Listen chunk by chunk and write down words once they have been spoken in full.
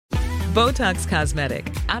Botox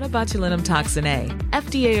Cosmetic, out of botulinum toxin A,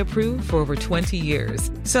 FDA approved for over 20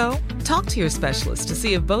 years. So, talk to your specialist to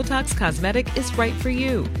see if Botox Cosmetic is right for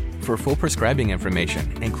you. For full prescribing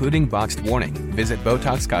information, including boxed warning, visit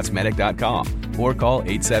BotoxCosmetic.com or call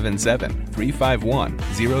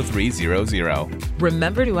 877-351-0300.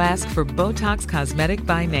 Remember to ask for Botox Cosmetic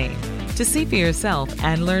by name. To see for yourself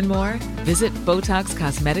and learn more, visit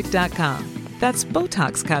BotoxCosmetic.com. That's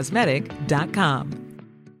BotoxCosmetic.com.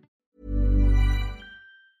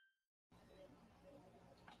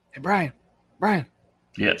 Hey, Brian.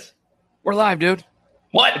 Yes. We're live, dude.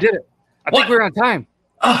 What? I did it. I think we're on time.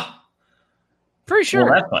 Oh, Pretty sure.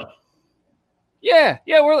 well, that's fun. Yeah,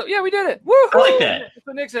 we did it. Woohoo! I like that. That's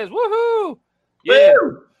what Nick says. Woohoo! Yeah.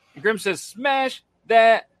 Woo! Grim says, smash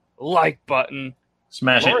that like button.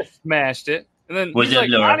 Smash Laura it. smashed it. And then Was he's it like,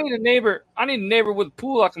 Laura? I need a neighbor with a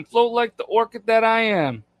pool. I can float like the orchid that I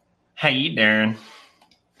am. Hey, Darren.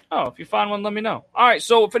 Oh, if you find one, let me know. All right,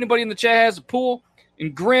 so if anybody in the chat has a pool,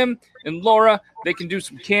 and Grim and Laura, they can do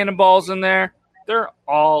some cannonballs in there. They're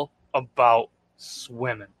all about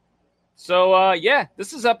swimming. So,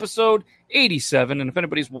 this is episode 87. And if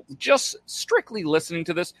anybody's just strictly listening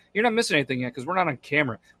to this, you're not missing anything yet because we're not on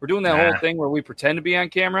camera. We're doing that whole thing where we pretend to be on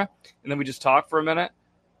camera, and then we just talk for a minute.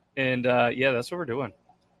 And, that's what we're doing.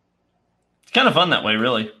 It's kind of fun that way,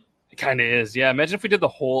 really. It kind of is. Yeah, imagine if we did the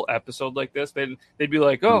whole episode like this. They'd be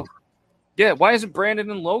like, oh, yeah, why isn't Brandon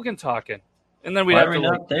and Logan talking? And then we'd Why have are to we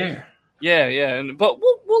not there? Yeah, but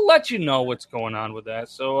we'll let you know what's going on with that.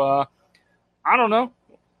 So I don't know.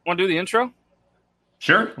 Want to do the intro?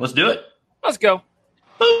 Sure, let's do it. Let's go.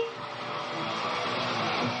 Boop.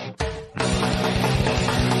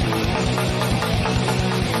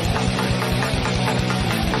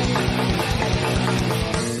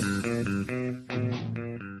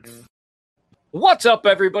 What's up,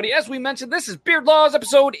 everybody? As we mentioned, this is Beard Laws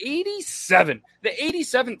episode 87. The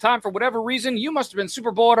 87th time, for whatever reason, you must have been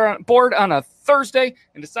super bored on a Thursday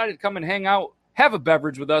and decided to come and hang out, have a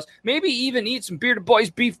beverage with us, maybe even eat some Bearded Boys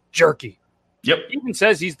beef jerky. Yep. He even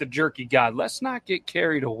says he's the jerky god. Let's not get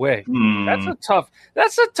carried away. Hmm. That's a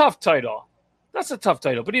tough title. That's a tough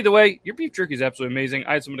title. But either way, your beef jerky is absolutely amazing.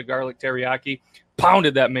 I had some of the garlic teriyaki,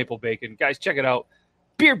 pounded that maple bacon. Guys, check it out.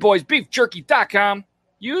 BeardBoysBeefJerky.com.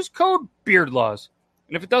 Use code BeardLaws.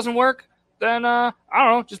 And if it doesn't work, then, I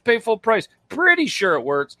don't know, just pay full price. Pretty sure it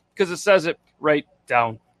works because it says it right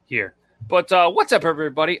down here. But what's up,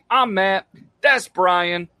 everybody? I'm Matt. That's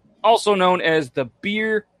Brian, also known as the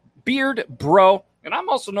Beard Bro. And I'm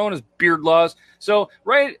also known as Beard Laws. So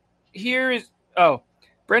right here is,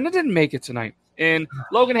 Brandon didn't make it tonight. And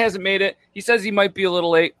Logan hasn't made it. He says he might be a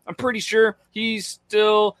little late. I'm pretty sure he's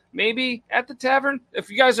still maybe at the tavern.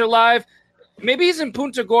 If you guys are live, maybe he's in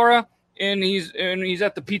Punta Gorda and he's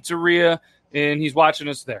at the pizzeria and he's watching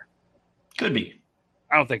us there. Could be.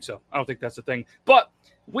 I don't think so. I don't think that's the thing. But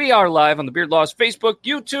we are live on the Beard Laws Facebook,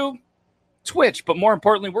 YouTube, Twitch. But more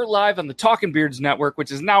importantly, we're live on the Talking Beards Network,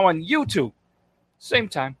 which is now on YouTube. Same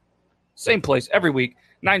time, same place every week,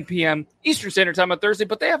 9 p.m. Eastern Standard Time on Thursday.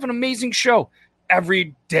 But they have an amazing show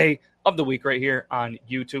every day of the week right here on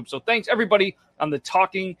YouTube. So thanks, everybody on the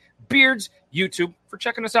Talking Beards YouTube for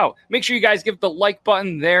checking us out. Make sure you guys give the like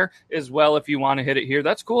button there as well if you want to hit it here.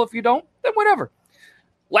 That's cool. If you don't, then whatever.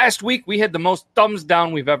 Last week, we had the most thumbs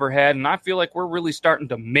down we've ever had, and I feel like we're really starting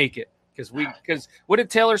to make it. Because what did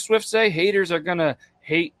Taylor Swift say? Haters are going to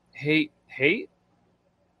hate. Is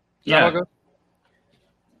that how it goes?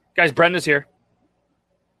 Guys, Brenda's here.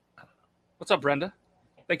 What's up, Brenda?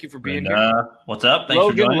 Thank you for being here. What's up? Thanks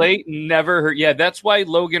Logan for joining. late, never heard. Yeah, that's why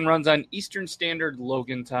Logan runs on Eastern Standard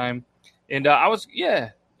Logan time. And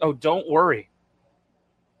don't worry.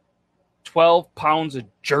 12 pounds of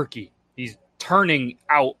jerky. He's turning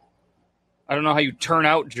out. I don't know how you turn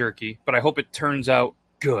out jerky, but I hope it turns out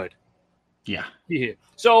good. Yeah.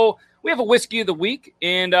 So we have a whiskey of the week,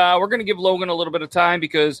 and we're going to give Logan a little bit of time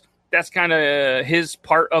because that's kind of his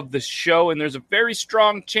part of the show, and there's a very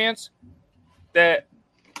strong chance that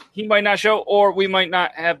he might not show or we might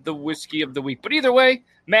not have the whiskey of the week. But either way,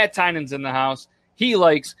 Matt Tynan's in the house. He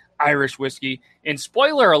likes Irish whiskey. And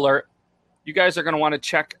spoiler alert, you guys are going to want to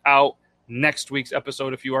check out next week's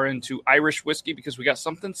episode if you are into Irish whiskey because we got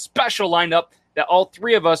something special lined up that all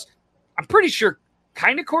three of us, I'm pretty sure,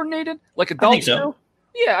 kind of coordinated like adults. I think so.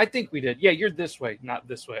 Yeah, I think we did. Yeah, you're this way, not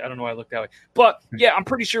this way. I don't know why I look that way. But, yeah, I'm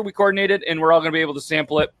pretty sure we coordinated, and we're all going to be able to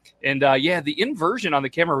sample it. And, the inversion on the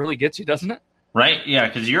camera really gets you, doesn't it? Right? Yeah,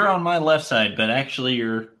 because you're on my left side, but actually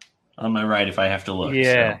you're on my right if I have to look.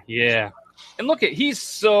 Yeah, so. yeah. And look he's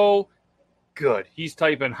so good. He's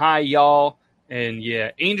typing, hi, y'all. And,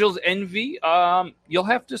 yeah, Angels Envy, you'll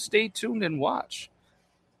have to stay tuned and watch.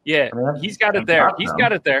 Yeah, he's got it there. He's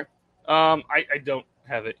got it there. I don't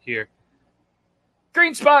have it here.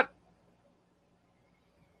 Green spot.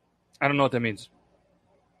 I don't know what that means.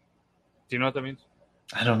 Do you know what that means?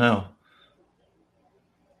 I don't know.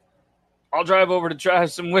 I'll drive over to try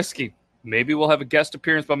some whiskey. Maybe we'll have a guest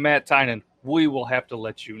appearance by Matt Tynan. We will have to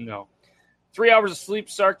let you know. 3 hours of sleep,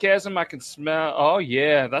 sarcasm. I can smell. Oh,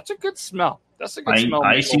 yeah. That's a good smell. That's a good smell.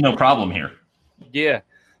 I see no problem here. Yeah.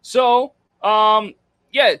 So,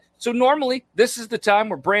 So normally this is the time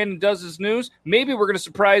where Brandon does his news. Maybe we're going to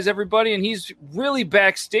surprise everybody, and he's really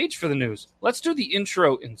backstage for the news. Let's do the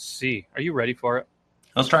intro and see. Are you ready for it?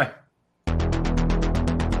 Let's try.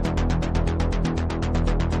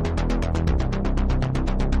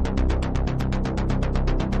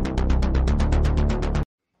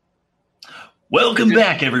 Welcome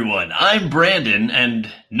back, everyone. I'm Brandon, and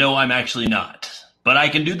no, I'm actually not. But I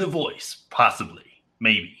can do the voice, possibly,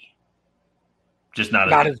 maybe. Just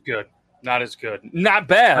not as good. Not as good. Not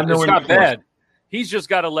bad. It's not bad. He's just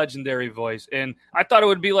got a legendary voice, and I thought it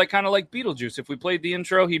would be kind of like Beetlejuice. If we played the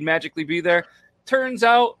intro, he'd magically be there. Turns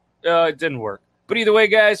out it didn't work. But either way,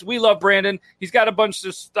 guys, we love Brandon. He's got a bunch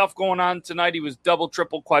of stuff going on tonight. He was double,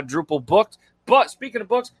 triple, quadruple booked. But speaking of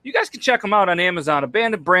books, you guys can check them out on Amazon.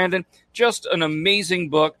 Abandoned Brandon, just an amazing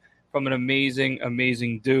book from an amazing,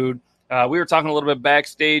 amazing dude. We were talking a little bit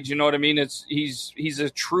backstage. You know what I mean? He's a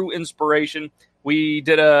true inspiration. We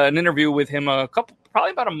did an interview with him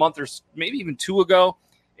probably about a month or maybe even 2 ago,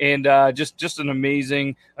 and just an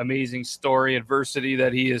amazing, amazing story, adversity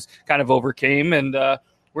that he has kind of overcame, and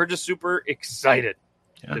we're just super excited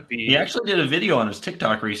to be. He actually did a video on his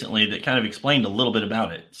TikTok recently that kind of explained a little bit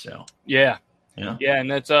about it. So yeah, and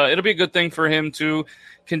that's it'll be a good thing for him to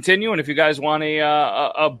continue. And if you guys want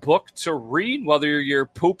a book to read, whether you're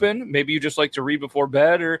pooping, maybe you just like to read before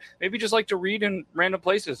bed, or maybe just like to read in random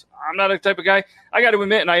places. I'm not a type of guy. I got to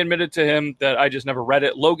admit, and I admitted to him that I just never read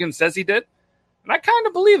it. Logan says he did, and I kind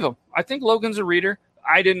of believe him. I think Logan's a reader.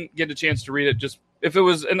 I didn't get a chance to read it. Just if it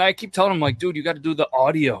was, and I keep telling him dude, you got to do the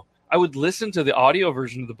audio. I would listen to the audio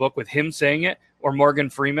version of the book with him saying it, or Morgan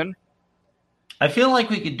Freeman. I feel like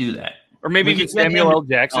we could do that. Or maybe even Samuel L.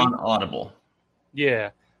 Jackson. On Audible.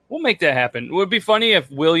 Yeah. We'll make that happen. It would be funny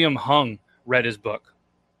if William Hung read his book.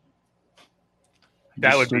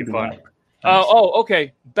 That would be fun.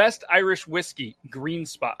 Okay. Best Irish whiskey, Green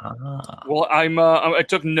Spot. Well, I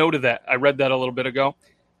took note of that. I read that a little bit ago.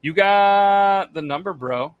 You got the number,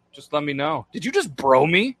 bro. Just let me know. Did you just bro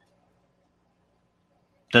me?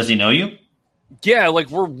 Does he know you? Yeah,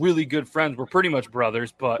 we're really good friends. We're pretty much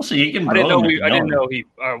brothers, but so you can I didn't know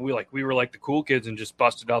we were like the cool kids and just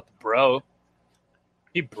busted out the bro.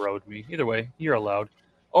 He broed me. Either way, you're allowed.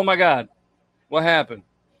 Oh my God. What happened?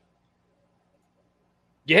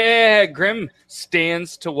 Yeah, Grim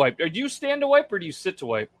stands to wipe. Do you stand to wipe or do you sit to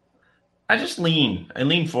wipe? I just lean. I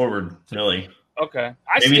lean forward, really. Okay.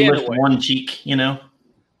 Maybe lift one cheek,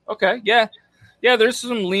 Okay, yeah. Yeah, there's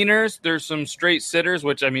some leaners. There's some straight sitters,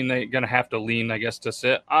 which, they're going to have to lean, I guess, to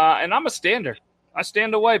sit. And I'm a stander. I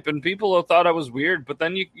stand to wipe, and people have thought I was weird. But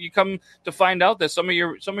then you come to find out that some of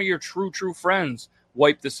your true friends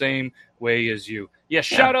wipe the same way as you. Yeah,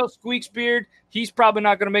 shout out Squeak's Beard. He's probably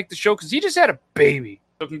not going to make the show because he just had a baby.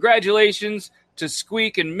 So congratulations to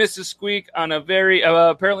Squeak and Mrs. Squeak on a very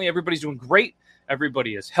apparently everybody's doing great.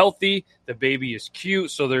 Everybody is healthy. The baby is cute.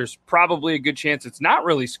 So there's probably a good chance it's not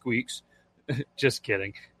really Squeak's. Just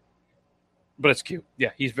kidding. But it's cute. Yeah,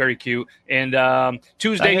 he's very cute. And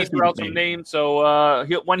Tuesday he threw out some names. So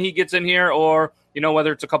when he gets in here, or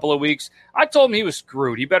whether it's a couple of weeks, I told him he was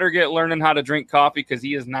screwed. He better get learning how to drink coffee because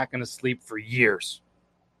he is not going to sleep for years.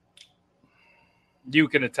 You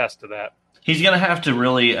can attest to that. He's going to have to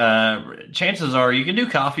really chances are you can do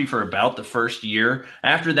coffee for about the first year.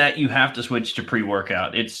 After that, you have to switch to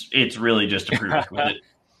pre-workout. It's really just a prerequisite.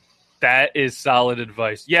 That is solid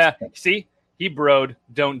advice. Yeah, see? He broed.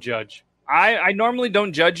 Don't judge. I normally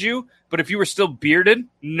don't judge you, but if you were still bearded,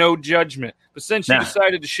 no judgment. But since you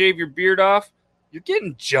decided to shave your beard off, you're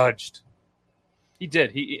getting judged. He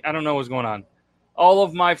did. I don't know what's going on. All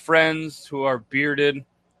of my friends who are bearded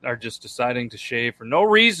are just deciding to shave for no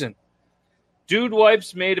reason. Dude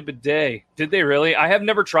Wipes made a bidet. Did they really? I have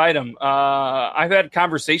never tried them. I've had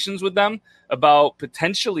conversations with them about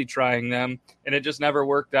potentially trying them, and it just never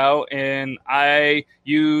worked out. And I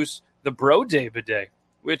use the Bro Day bidet,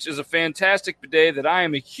 which is a fantastic bidet that I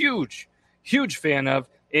am a huge, huge fan of.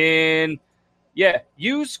 And yeah,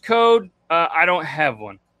 use code. I don't have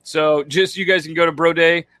one. So just you guys can go to Bro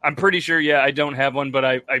Day. I'm pretty sure. Yeah, I don't have one, but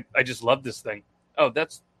I just love this thing. Oh,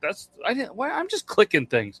 I'm just clicking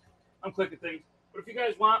things. I'm clicking things. But if you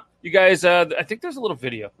guys want, I think there's a little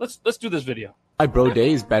video. Let's do this video. why Broday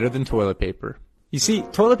is better than toilet paper. You see,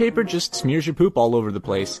 toilet paper just smears your poop all over the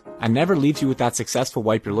place and never leaves you with that successful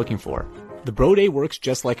wipe you're looking for. The Broday works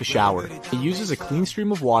just like a shower. It uses a clean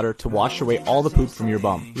stream of water to wash away all the poop from your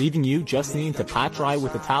bum, leaving you just needing to pat dry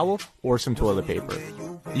with a towel or some toilet paper.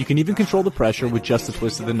 You can even control the pressure with just a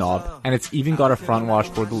twist of the knob, and it's even got a front wash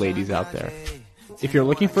for the ladies out there. If you're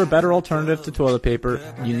looking for a better alternative to toilet paper,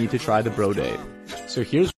 you need to try the Broday. So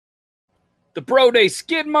here's the Broday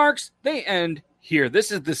skid marks. They end here.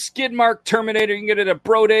 This is the skid mark Terminator. You can get it at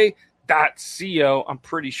broday.co, I'm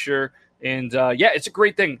pretty sure. And yeah, it's a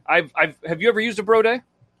great thing. Have you ever used a Broday?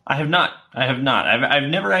 I have not. I've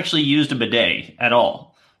never actually used a bidet at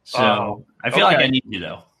all. So I feel like I need to,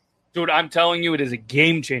 though. Dude, I'm telling you, it is a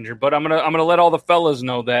game changer. But I'm gonna let all the fellas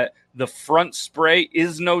know that the front spray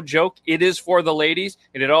is no joke. It is for the ladies,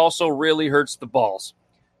 and it also really hurts the balls.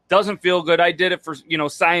 Doesn't feel good. I did it for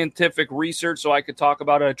scientific research, so I could talk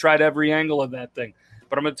about it. I tried every angle of that thing.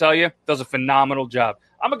 But I'm gonna tell you, it does a phenomenal job.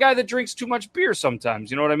 I'm a guy that drinks too much beer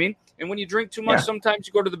sometimes. You know what I mean? And when you drink too much, sometimes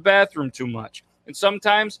you go to the bathroom too much, and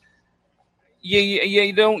sometimes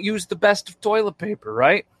you don't use the best of toilet paper,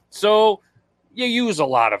 right? So you use a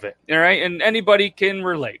lot of it, all right? And anybody can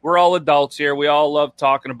relate. We're all adults here. We all love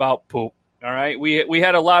talking about poop, all right? We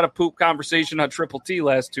had a lot of poop conversation on Triple T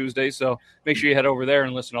last Tuesday, so make sure you head over there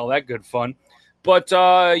and listen to all that good fun. But,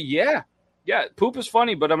 yeah, poop is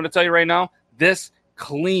funny, but I'm going to tell you right now, this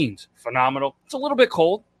cleans phenomenal. It's a little bit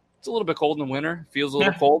cold. It's a little bit cold in the winter. It feels a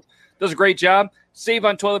little cold. Does a great job. Save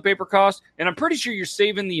on toilet paper costs, and I'm pretty sure you're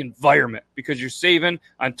saving the environment because you're saving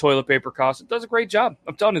on toilet paper costs. It does a great job.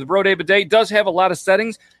 I'm telling you, the Broday bidet does have a lot of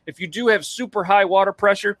settings. If you do have super high water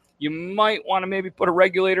pressure, you might want to maybe put a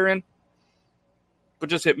regulator in, but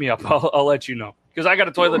just hit me up. I'll let you know because I got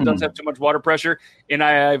a toilet that does have too much water pressure, and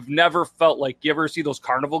I've never felt like you ever see those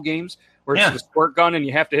carnival games where it's the squirt gun and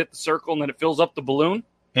you have to hit the circle and then it fills up the balloon.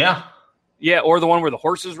 Yeah, or the one where the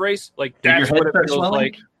horses race. Like that's what it feels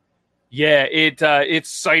like. Yeah, it's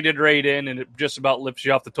sighted right in, and it just about lifts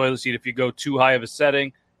you off the toilet seat if you go too high of a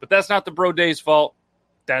setting. But that's not the Broday's fault.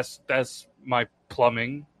 That's my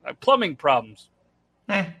plumbing problems.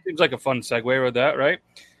 Seems like a fun segue with that, right?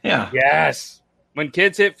 Yeah. Yes. When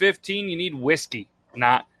kids hit 15, you need whiskey,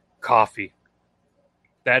 not coffee.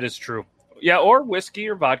 That is true. Yeah, or whiskey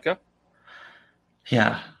or vodka.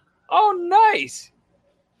 Yeah. Oh, nice.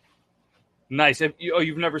 Nice.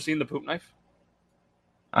 You've never seen the poop knife?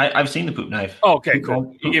 I've seen the poop knife. Oh, okay,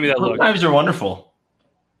 cool. You gave me that look. Poop knives are wonderful.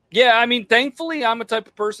 Yeah, I mean, thankfully, I'm a type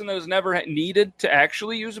of person that has never needed to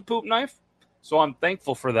actually use a poop knife, so I'm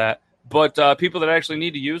thankful for that. But people that actually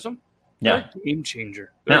need to use them, they're a game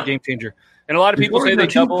changer. They're a game changer. And a lot of people say they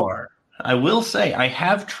double. I will say I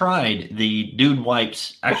have tried the Dude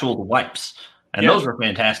Wipes, actual wipes, and those were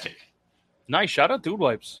fantastic. Nice. Shout out Dude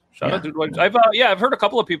Wipes. Shout out Dude Wipes. I've heard a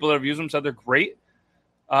couple of people that have used them said they're great.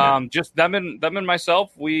 Just them and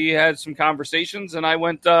myself, we had some conversations, and I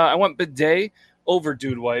went bidet over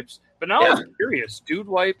Dude Wipes. But now I'm curious, Dude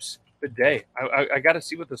Wipes bidet. I got to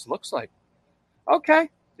see what this looks like. Okay,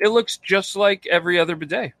 it looks just like every other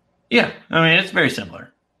bidet. Yeah, I mean it's very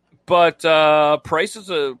similar. But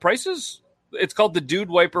prices. It's called the Dude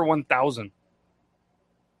Wiper 1000.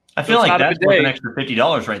 I feel like that's worth an extra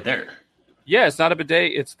 $50 right there. Yeah, it's not a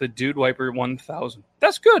bidet. It's the Dude Wiper 1000.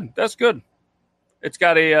 That's good. That's good. It's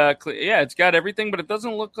got it's got everything, but it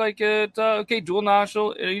doesn't look like it. Okay, dual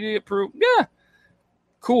nostril, idiot proof. Yeah,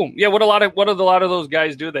 cool. Yeah, what a lot of those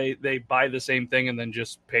guys do? They buy the same thing and then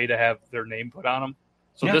just pay to have their name put on them.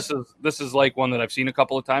 So this is like one that I've seen a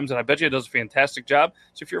couple of times, and I bet you it does a fantastic job.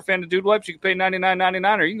 So if you're a fan of Dude Wipes, you can pay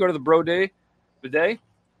 $99.99, or you can go to the Broday bidet.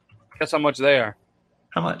 Guess how much they are?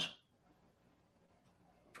 How much?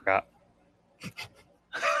 Forgot.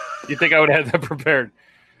 You think I would have that prepared?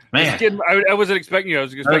 Man, I wasn't expecting you. I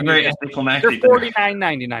was expecting they're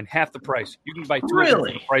 $49.99, half the price. You can buy two for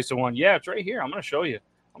the price of one. Yeah, it's right here. I'm going to show you.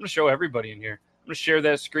 I'm going to show everybody in here. I'm going to share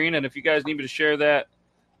that screen, and if you guys need me to share that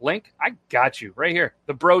link, I got you right here.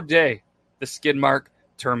 The Broday, the skid mark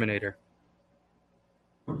Terminator.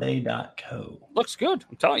 Broday.co. Looks good.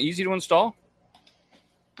 I'm telling you, easy to install.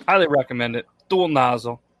 Highly recommend it. Dual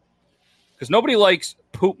nozzle. Because nobody likes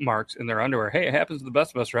poop marks in their underwear. Hey, it happens to the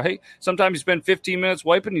best of us, right? Sometimes you spend 15 minutes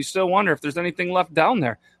wiping, you still wonder if there's anything left down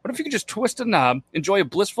there. What if you could just twist a knob, enjoy a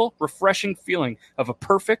blissful, refreshing feeling of a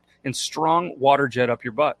perfect and strong water jet up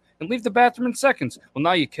your butt, and leave the bathroom in seconds? Well,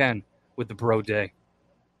 now you can with the Broday.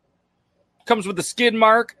 Comes with the skid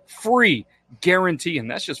mark free guarantee, and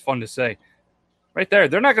that's just fun to say. Right there.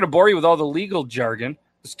 They're not going to bore you with all the legal jargon.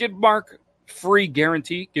 The skid mark free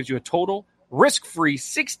guarantee gives you a total risk-free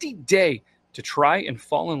 60-day to try and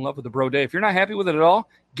fall in love with the Broday. If you're not happy with it at all,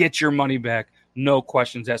 get your money back. No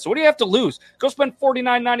questions asked. So what do you have to lose? Go spend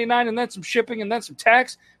 $49.99 and then some shipping and then some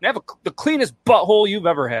tax and have the cleanest butthole you've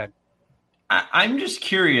ever had. I'm just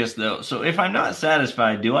curious, though. So if I'm not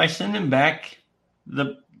satisfied, do I send him back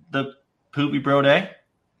the poopy bro day?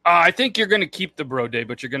 I think you're going to keep the bro day,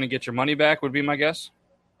 but you're going to get your money back, would be my guess.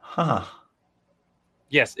 Huh.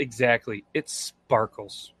 Yes, exactly. It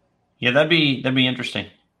sparkles. Yeah, that'd be interesting.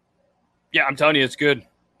 Yeah, I'm telling you, it's good.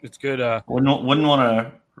 It's good. I would not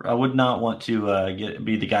want to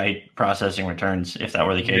be the guy processing returns if that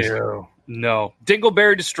were the case. No.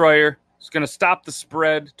 Dingleberry Destroyer is going to stop the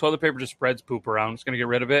spread. Toilet paper just spreads poop around. It's going to get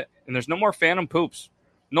rid of it. And there's no more phantom poops.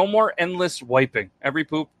 No more endless wiping. Every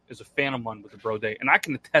poop is a phantom one with the bro day. And I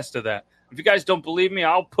can attest to that. If you guys don't believe me,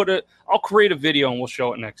 I'll create a video and we'll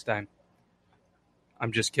show it next time.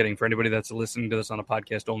 I'm just kidding. For anybody that's listening to this on a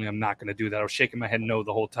podcast only, I'm not going to do that. I was shaking my head no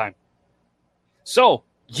the whole time. So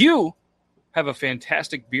you have a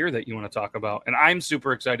fantastic beer that you want to talk about. And I'm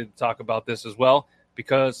super excited to talk about this as well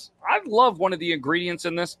because I love one of the ingredients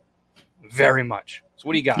in this very much. So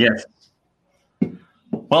what do you got? Yes.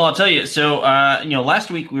 Well, I'll tell you. So, last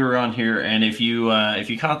week we were on here, and if you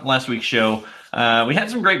caught last week's show, we had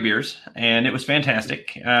some great beers, and it was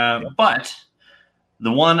fantastic. But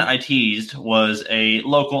the one I teased was a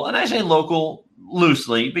local, and I say local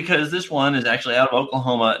loosely because this one is actually out of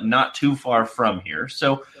Oklahoma, not too far from here.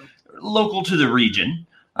 So, local to the region.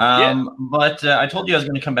 But I told you I was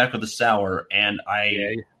going to come back with a sour, and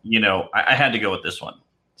I had to go with this one.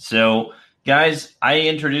 So, guys, I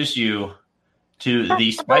introduce you to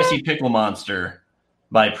the Spicy Pickle Monster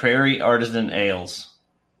by Prairie Artisan Ales.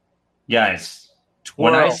 Guys,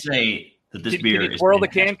 when I say that this beer is twirl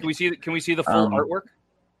fantastic, the can? Can we see the full artwork?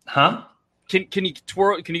 Huh? Can you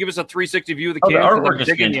twirl? Can you give us a 360 view of the Oh, can? the artwork is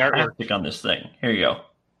fantastic on this thing. Here you go.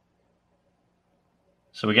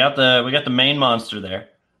 So we got the main monster there.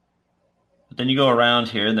 But then you go around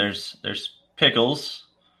here and there's pickles.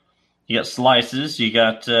 You got slices, you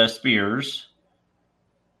got spears.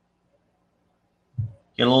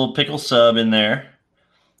 Get a little pickle sub in there.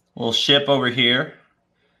 A little ship over here.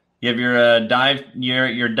 You have your dive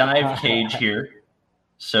cage here.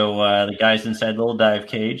 So the guy's inside the little dive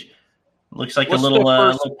cage. Looks like a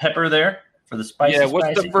little pepper there for the spicy. Yeah,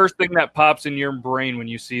 what's the first thing that pops in your brain when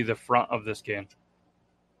you see the front of this can?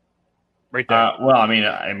 Right there.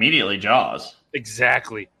 Immediately Jaws.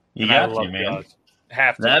 Exactly. You got to, man. Jaws.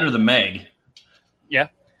 Have to. That or the Meg. Yeah.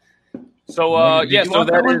 So so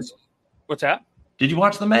that is. What's that? Did you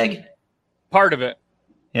watch the Meg? Part of it.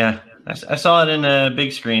 Yeah, I saw it in a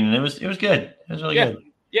big screen, and it was good. It was really good.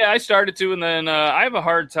 Yeah, I started to, and then I have a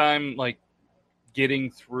hard time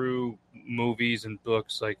getting through movies and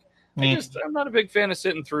books. I'm not a big fan of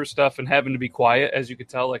sitting through stuff and having to be quiet. As you could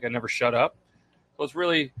tell, I never shut up. So it's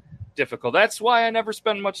really difficult. That's why I never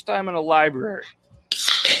spend much time in a library.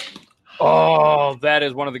 Oh, that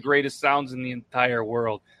is one of the greatest sounds in the entire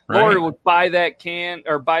world. Right. Lori would buy that can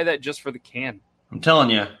or buy that just for the can. I'm telling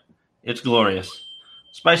you, it's glorious.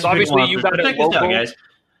 Spicy Pickle obviously Monster. You got Check it this out, local. guys.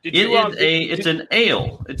 It's an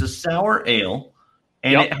ale. It's a sour ale,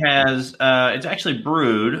 and it has it's actually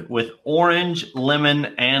brewed with orange, lemon,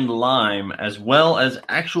 and lime, as well as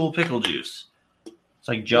actual pickle juice. It's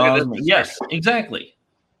like Jaws. Yes, exactly.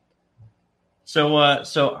 So I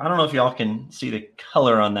don't know if y'all can see the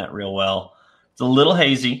color on that real well. It's a little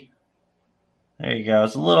hazy. There you go.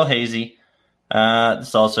 It's a little hazy.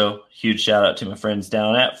 This also huge shout out to my friends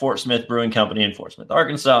down at Fort Smith Brewing Company in Fort Smith,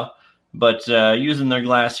 Arkansas. But using their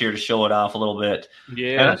glass here to show it off a little bit.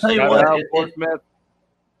 Yeah, and I'll tell you what,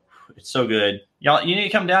 it's so good. Y'all, you need to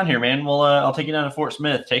come down here, man. I'll take you down to Fort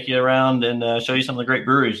Smith, take you around, and show you some of the great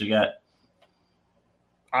breweries we got.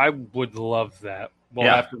 I would love that.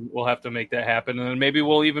 We'll have to make that happen, and then maybe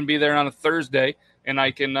we'll even be there on a Thursday, and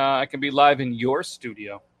I can be live in your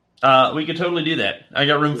studio. We could totally do that. I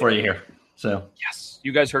got room for you here. So yes,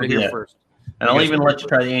 you guys heard it here first. And I'll even let you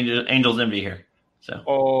try the Angel's Envy here.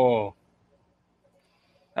 So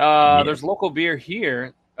there's local beer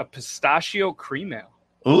here, a pistachio cream ale.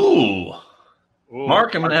 Ooh.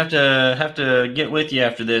 Mark, I'm gonna have to get with you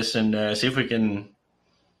after this and see if we can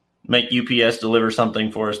make UPS deliver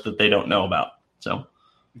something for us that they don't know about. So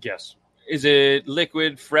yes, is it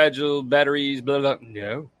liquid, fragile, batteries? Blah blah.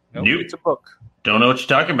 No, nope. It's a book. Don't know what you're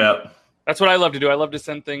talking about. That's what I love to do. I love to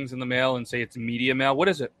send things in the mail and say it's media mail. What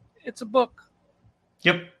is it? It's a book.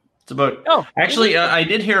 Yep, it's a book. Oh, actually, I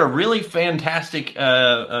did hear a really fantastic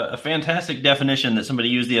definition that somebody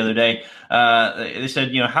used the other day. They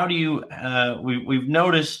said, how do you? We've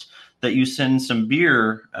noticed that you send some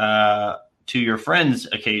beer to your friends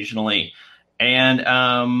occasionally,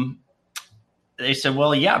 and they said,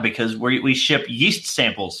 well, yeah, because we ship yeast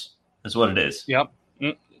samples is what it is. Yep.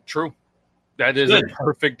 True. That is Good. a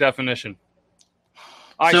perfect definition.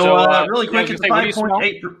 All right, So, really quick, yeah, it's what do you smell?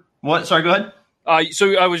 5.8. What? Sorry, go ahead.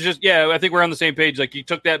 So I was just, I think we're on the same page. Like you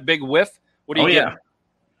took that big whiff. What do you get? Yeah.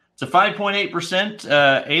 It's a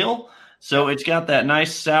 5.8% ale. So it's got that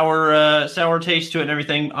nice sour taste to it and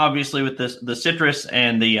everything. Obviously, with the citrus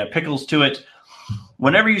and the pickles to it.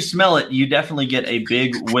 Whenever you smell it, you definitely get a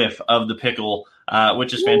big whiff of the pickle,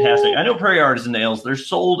 which is fantastic. I know Prairie Artisan Ales, they're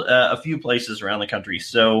sold a few places around the country.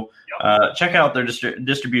 So check out their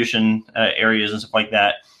distribution areas and stuff like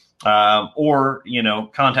that. Or,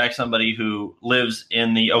 contact somebody who lives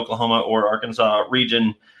in the Oklahoma or Arkansas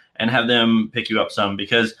region and have them pick you up some,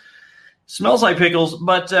 because it smells like pickles,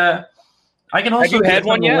 but I can also have you had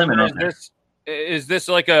one yet? lemon on Is this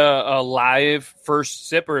like a live first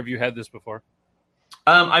sip, or have you had this before?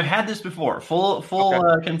 I've had this before. Full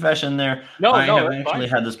confession there. I have actually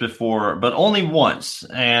had this before, but only once,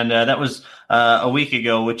 and that was a week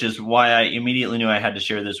ago, which is why I immediately knew I had to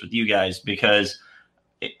share this with you guys, because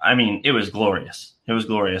it was glorious. It was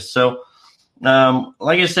glorious. So,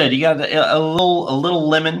 like I said, you got a little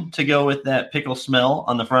lemon to go with that pickle smell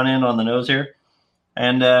on the front end on the nose here,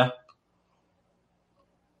 and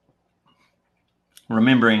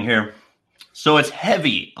remembering here, so it's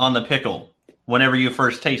heavy on the pickle whenever you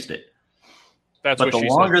first taste it. But the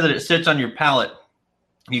longer that it sits on your palate,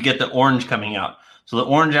 you get the orange coming out. So the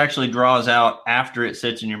orange actually draws out after it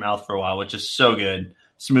sits in your mouth for a while, which is so good.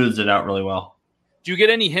 Smooths it out really well. Do you get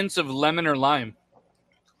any hints of lemon or lime?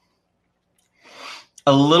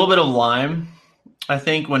 A little bit of lime, I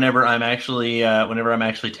think, whenever I'm actually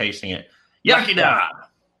tasting it. Yakida.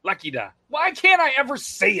 Lucky da. Why can't I ever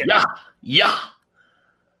say it? Yeah.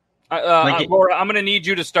 Laura, I'm gonna need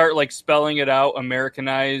you to start like spelling it out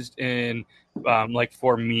Americanized in like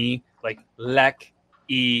for me, like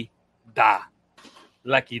lek-i-da.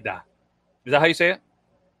 Lek-i-da. Is that how you say it?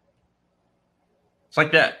 It's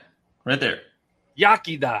like that. Right there.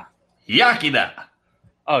 Yakida.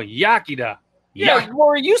 Oh, yakida. Yeah,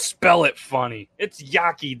 Laura, you spell it funny. It's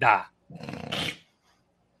yakida.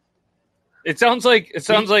 It sounds like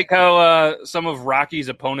how some of Rocky's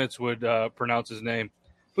opponents would pronounce his name.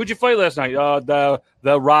 Who'd you fight last night? The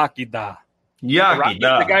Rocky Da.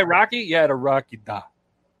 Yakida. The guy Rocky? Yeah, the Rocky Da.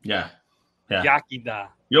 Yeah. Yakida.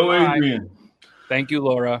 Yo, Adrian. Thank you,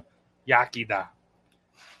 Laura. Yakida.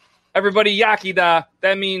 Everybody, yakida.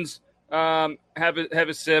 That means have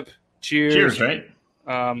a sip. Cheers. Cheers, right?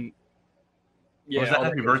 Yeah. Was that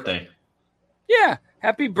happy birthday? Yeah,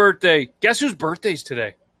 happy birthday. Guess whose birthday's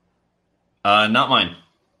today? Not mine.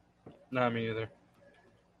 Not me either.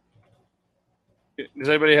 Does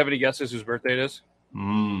anybody have any guesses whose birthday it is?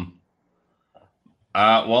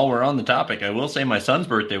 While we're on the topic, I will say my son's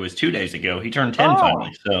birthday was 2 days ago. He turned 10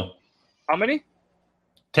 finally. So, how many?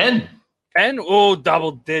 10. 10? Oh,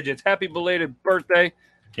 double digits. Happy belated birthday.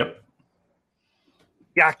 Yep.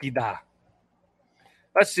 Yakida.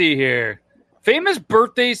 Let's see here. Famous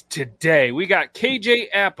birthdays today. We got KJ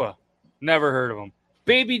Appa. Never heard of him.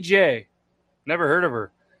 Baby J. Never heard of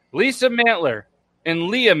her. Lisa Mantler and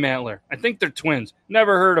Leah Mantler. I think they're twins.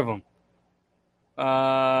 Never heard of them.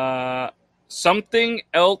 Something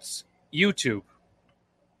else YouTube.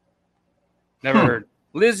 Never heard.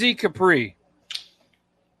 Lizzie Capri.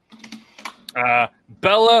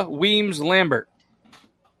 Bella Weems Lambert.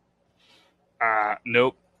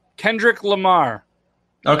 Nope. Kendrick Lamar.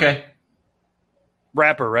 Okay.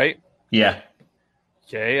 Rapper, right? Yeah.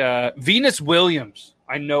 Okay. Venus Williams.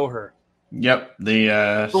 I know her. Yep. The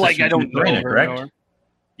I don't know her. Correct? Know her.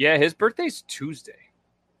 Yeah, his birthday's Tuesday.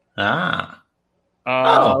 You're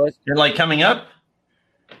coming up?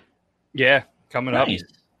 Yeah, coming nice. up.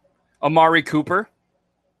 Amari Cooper.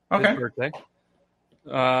 Okay. His birthday.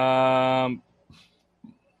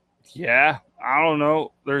 Yeah, I don't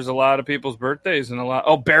know. There's a lot of people's birthdays and a lot.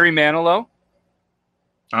 Oh, Barry Manilow.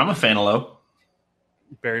 I'm a fan of Low.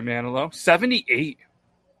 Barry Manilow. 78.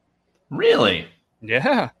 Really?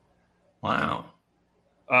 Yeah. Wow.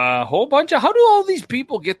 A whole bunch of. How do all these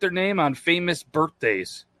people get their name on famous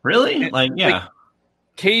birthdays? Really? Like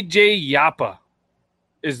KJ Yappa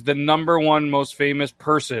is the number one most famous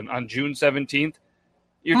person on June 17th.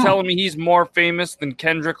 You're telling me he's more famous than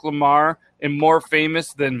Kendrick Lamar and more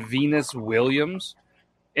famous than Venus Williams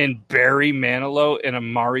and Barry Manilow and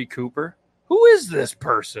Amari Cooper? Who is this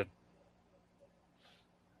person?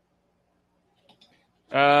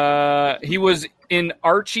 He was in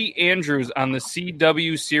Archie Andrews on the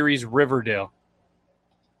CW series Riverdale.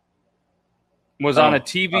 Was on a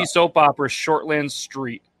TV soap opera, Shortland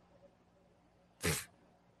Street.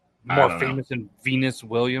 More famous than Venus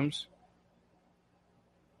Williams.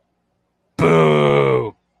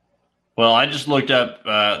 Boo! Well, I just looked up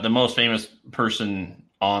the most famous person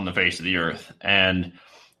on the face of the earth, and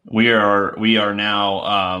we are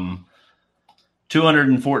now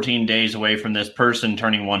 214 days away from this person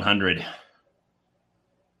turning 100.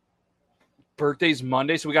 Birthday's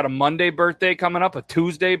Monday, so we got a Monday birthday coming up, a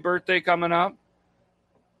Tuesday birthday coming up.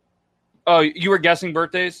 Oh, you were guessing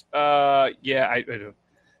birthdays? Yeah, I do.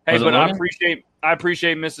 Hey, but I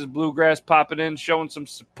appreciate Mrs. Bluegrass popping in, showing some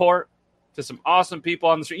support to some awesome people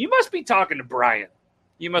on the street. You must be talking to Brian.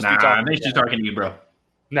 You must be talking. I think she's talking to you, bro.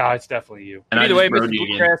 No, it's definitely you. And either way, Mrs.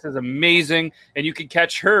 Bluegrass is amazing, and you can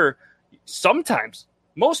catch her sometimes,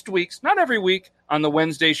 most weeks, not every week, on the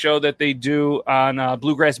Wednesday show that they do on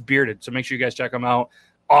Bluegrass Bearded. So make sure you guys check them out.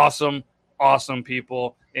 Awesome, awesome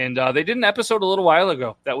people. And they did an episode a little while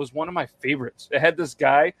ago that was one of my favorites. It had this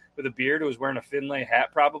guy with a beard who was wearing a Finlay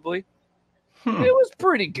hat, probably. It was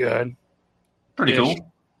pretty good. Pretty cool.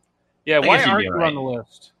 Yeah, why aren't you on the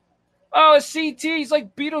list? Oh, it's CT. He's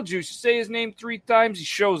like Beetlejuice. You say his name 3 times, he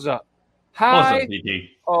shows up. Hi. What's up, CT?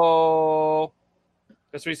 Oh,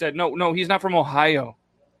 that's what he said. No, he's not from Ohio.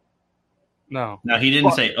 No, he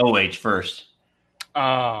didn't say OH first.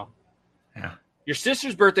 Yeah. Your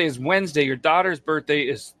sister's birthday is Wednesday. Your daughter's birthday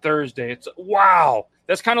is Thursday. It's wow.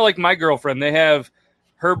 That's kind of like my girlfriend. They have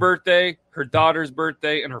her birthday, her daughter's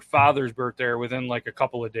birthday, and her father's birthday are within like a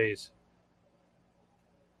couple of days.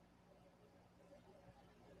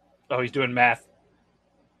 Oh, he's doing math.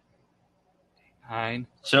 9.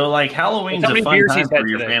 So, like, Halloween's a fun time for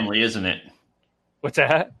your family, isn't it? What's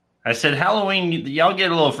that? I said Halloween. Y'all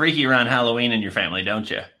get a little freaky around Halloween in your family, don't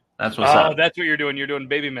you? That's what's up. Oh, that's what you're doing. You're doing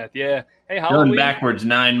baby math. Yeah. Hey, Halloween. Going backwards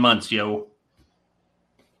 9 months, yo.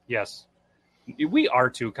 Yes. We are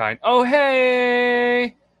too kind. Oh,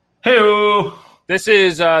 hey. Hey-o. This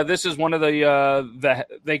is one of the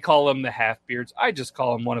they call them the half beards. I just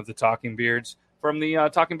call him one of the talking beards from the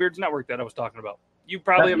Talking Beards Network that I was talking about. You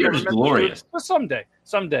probably have never met glorious. But someday.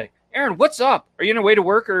 Aaron, what's up? Are you on your way to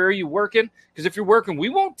work or are you working? Because if you're working, we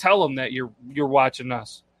won't tell them that you're watching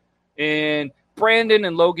us. And Brandon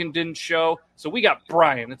and Logan didn't show, so we got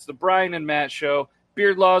Brian. It's the Brian and Matt show.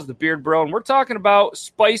 Beard Laws, the Beard Bro, and we're talking about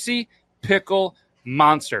Spicy Pickle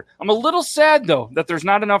Monster. I'm a little sad, though, that there's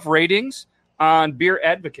not enough ratings on Beer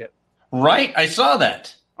Advocate. Right, I saw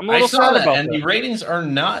that. I'm a little sad about and that. The ratings are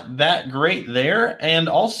not that great there, and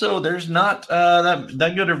also there's not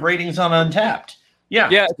that good of ratings on Untapped.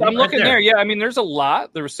 Yeah, I'm looking there. Yeah, I mean, there's a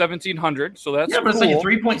lot. There was 1,700, so that's but it's like a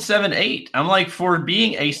 3.78. I'm like, for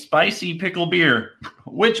being a spicy pickle beer,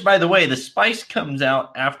 which, by the way, the spice comes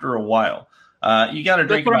out after a while. You got to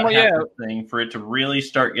drink about half the thing for it to really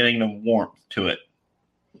start getting the warmth to it.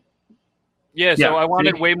 Yeah, so I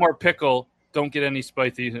wanted way more pickle. Don't get any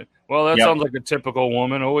spicy. Well, that sounds like a typical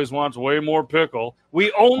woman. Always wants way more pickle. We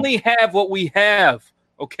only have what we have,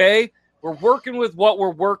 okay? We're working with what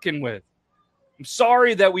we're working with. I'm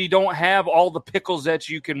sorry that we don't have all the pickles that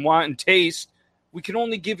you can want and taste. We can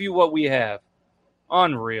only give you what we have.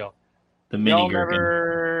 Unreal. The mini Y'all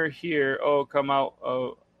never hear, come out.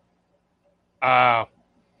 I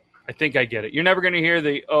think I get it. You're never going to hear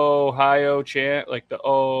the Ohio chant, like the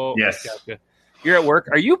Yes. Gotcha. You're at work.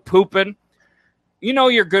 Are you pooping? You know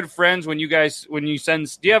you're good friends when you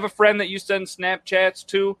send. Do you have a friend that you send Snapchats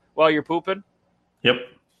to while you're pooping? Yep.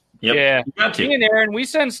 Yeah. Got to. Me and Aaron, we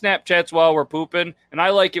send Snapchats while we're pooping, and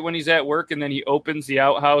I like it when he's at work and then he opens the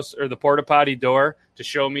outhouse or the porta potty door to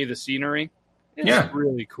show me the scenery. It's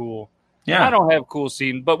really cool. Yeah. I don't have cool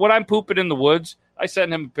scene, but when I'm pooping in the woods, I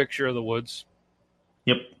send him a picture of the woods.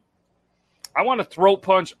 Yep. I want to throat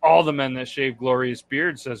punch all the men that shave glorious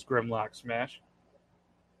beards, says Grimlock Smash.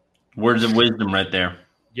 Words of wisdom right there.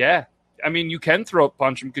 Yeah. I mean, you can throat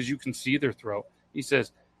punch them because you can see their throat. He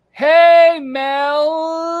says, hey, Mel.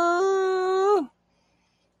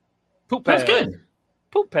 Poop pals. That's good.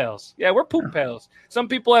 Poop pals. Yeah, we're poop pals. Some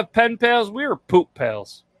people have pen pals. We're poop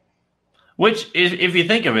pals. Which, if you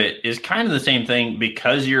think of it, is kind of the same thing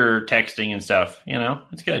because you're texting and stuff. You know,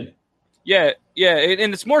 it's good. Yeah,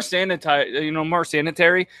 and it's more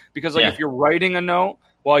sanitary because if you're writing a note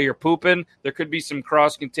while you're pooping, there could be some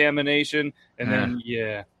cross contamination, and then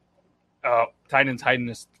Tynan's hiding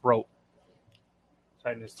his throat.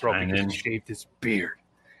 Because he shaved his beard.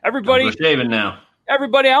 Everybody, we're shaving now.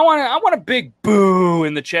 Everybody, I want a big boo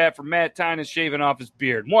in the chat for Matt Tynan shaving off his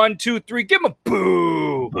beard. 1, 2, 3, give him a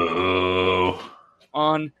boo. Boo.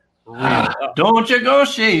 Unreal. Don't you go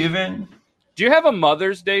shaving. Do you have a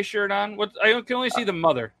Mother's Day shirt on? I can only see the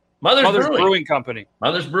Mother's Brewing Company.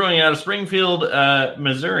 Mother's Brewing out of Springfield,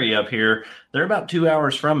 Missouri up here. They're about 2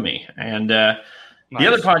 hours from me. And The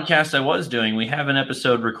other podcast I was doing, we have an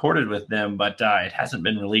episode recorded with them, but it hasn't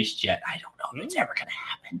been released yet. I don't know if it's ever going to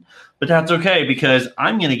happen, but that's okay because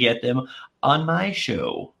I'm going to get them on my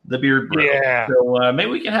show, The Beard Bro. Yeah. So maybe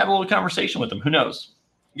we can have a little conversation with them. Who knows?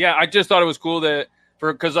 Yeah, I just thought it was cool that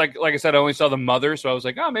because like I said, I only saw the mother, so I was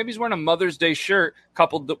like, oh, maybe he's wearing a Mother's Day shirt a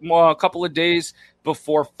couple of days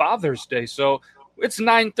before Father's Day. So it's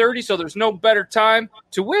 9:30, so there's no better time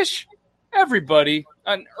to wish everybody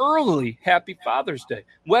an early happy Father's Day.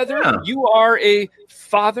 Whether you are a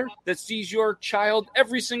father that sees your child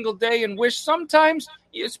every single day and wish sometimes,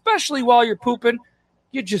 especially while you're pooping,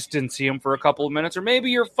 you just didn't see him for a couple of minutes, or maybe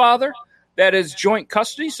your father that is joint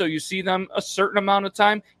custody, so you see them a certain amount of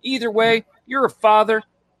time. Either way, you're a father.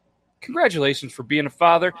 Congratulations for being a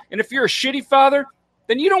father. And if you're a shitty father,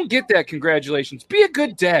 then you don't get that congratulations. Be a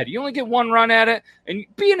good dad. You only get one run at it, and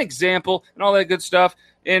be an example and all that good stuff.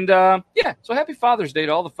 And, so happy Father's Day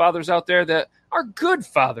to all the fathers out there that are good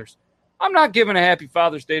fathers. I'm not giving a happy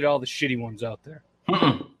Father's Day to all the shitty ones out there.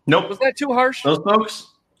 Nope. Was that too harsh? Those folks,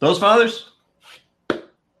 those fathers,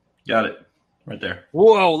 got it right there.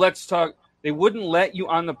 Whoa, let's talk. They wouldn't let you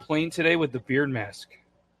on the plane today with the beard mask.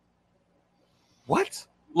 What?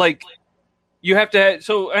 Like, you have to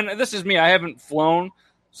and this is me. I haven't flown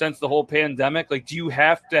since the whole pandemic. Like, do you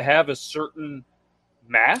have to have a certain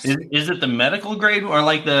mask? Is it the medical grade or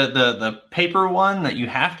like the paper one that you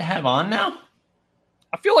have to have on now?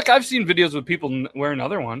 I feel like I've seen videos with people wearing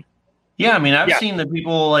another one. Yeah, I mean, I've seen the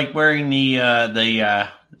people like wearing the oh,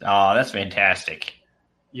 that's fantastic.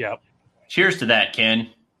 Yep. Cheers to that, Ken.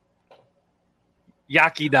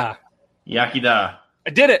 Yakida. Yakida. I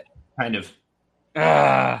did it. Kind of. Isn't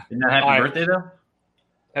that happy birthday, though?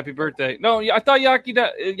 Happy birthday. No, I thought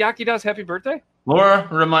Yakida's happy birthday. Laura,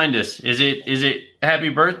 remind us. Is it happy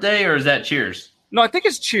birthday or is that cheers? No, I think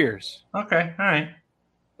it's cheers. Okay, all right.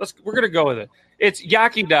 We're gonna go with it. It's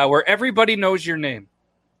Yakida, where everybody knows your name.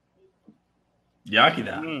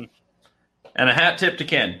 Yakida. And a hat tip to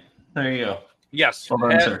Ken. There you go. Yes, well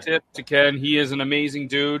done, hat tip to Ken. He is an amazing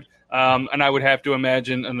dude, and I would have to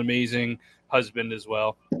imagine an amazing husband as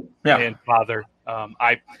well, and father.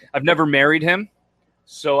 I've never married him,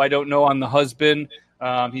 so I don't know on the husband.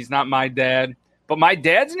 He's not my dad, but my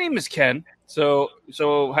dad's name is Ken. So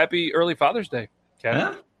happy early Father's Day, Ken.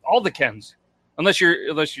 Yeah. All the Kens, unless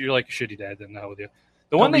you're like a shitty dad, then not with you.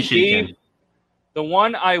 The one they gave, Ken. The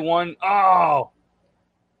one I won. Oh,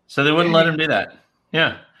 so they wouldn't let him do that.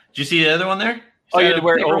 Yeah. Did you see the other one there? You had to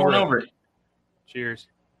wear it over it. Cheers.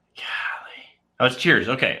 Golly. Oh, it's cheers.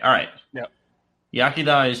 Okay. All right. Yeah.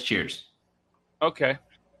 Yakida is cheers. Okay.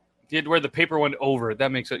 You had to wear the paper one over it.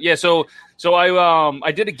 That makes sense. Yeah. So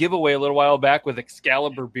I did a giveaway a little while back with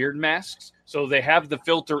Excalibur beard masks. So they have the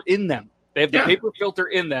filter in them. They have the paper filter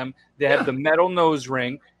in them. They have the metal nose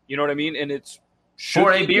ring. You know what I mean? And it's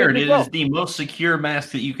for a beard. It is the most secure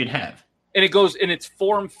mask that you can have. And it goes, and it's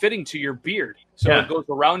form fitting to your beard. So it goes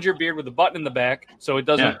around your beard with a button in the back. So it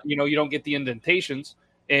doesn't, you don't get the indentations.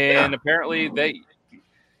 And apparently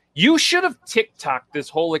you should have TikToked this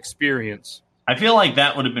whole experience. I feel like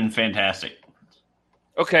that would have been fantastic.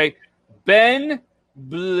 Okay. Ben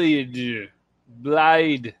Blide.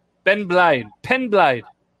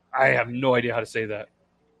 I have no idea how to say that.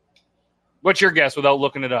 What's your guess without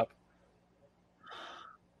looking it up?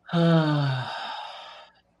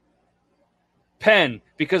 Pen,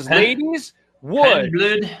 because ladies would.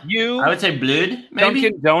 I would say blood, maybe.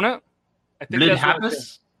 Dunkin' Donut. I think blood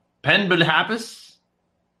happus. Pen blood happus.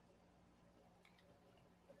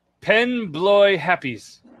 Pen bloy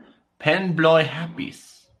happies. Pen bloy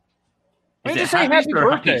happies. Is it say happy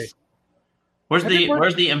birthday? Where's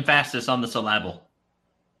the emphasis on the syllable?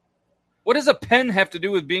 What does a pen have to do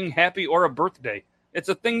with being happy or a birthday? It's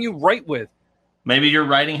a thing you write with. Maybe you're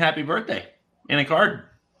writing happy birthday in a card.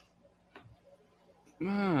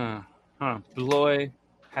 Bloy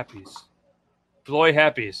happies. Bloy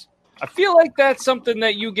happies. I feel like that's something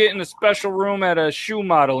that you get in a special room at a shoe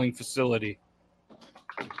modeling facility.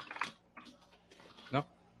 No?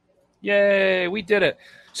 Yay, we did it.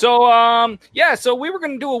 So, so we were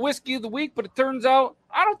going to do a Whiskey of the Week, but it turns out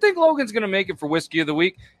I don't think Logan's going to make it for Whiskey of the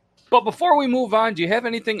Week. But before we move on, do you have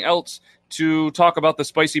anything else to talk about the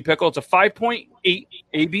Spicy Pickle? It's a 5.8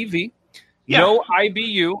 ABV. Yeah. No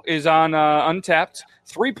IBU is on Untapped.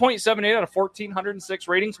 3.78 out of 1,406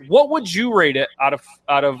 ratings. What would you rate it out of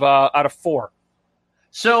 4?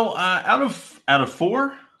 So out of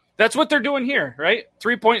 4, that's what they're doing here, right?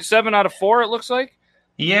 3.7 out of 4. It looks like.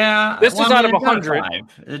 Yeah, this is out of 100.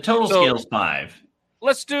 The total scale is 5.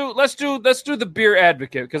 Let's do the Beer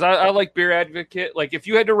Advocate, because I like Beer Advocate. Like, if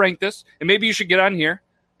you had to rank this, and maybe you should get on here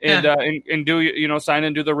and and do sign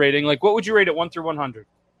and do the rating. Like, what would you rate it 1 through 100?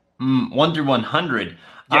 1 through 100.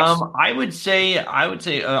 Yes. I would say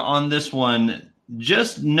on this one,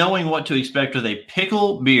 just knowing what to expect with a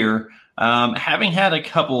pickle beer, having had a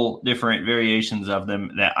couple different variations of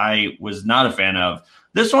them that I was not a fan of.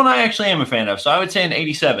 This one I actually am a fan of, so I would say an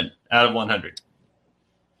 87 out of 100.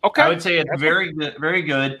 Okay. I would say it's very good, very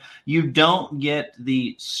good. You don't get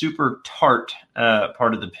the super tart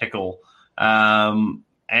part of the pickle. And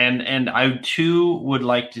I too would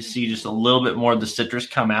like to see just a little bit more of the citrus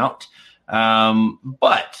come out.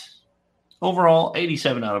 But overall,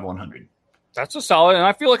 87 out of 100. That's a solid, and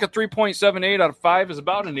I feel like a 3.78 out of 5 is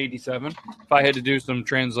about an 87. If I had to do some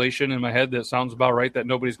translation in my head, that sounds about right, that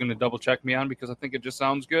nobody's going to double check me on because I think it just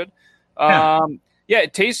sounds good. Yeah,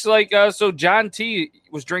 it tastes like, so John T.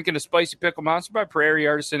 was drinking a spicy pickle monster by Prairie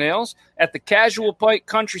Artisan Ales at the Casual Pint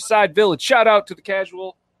Countryside Village. Shout out to the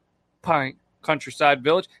Casual Pint Countryside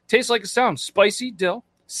Village. Tastes like it sounds. Spicy dill,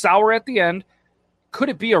 sour at the end. Could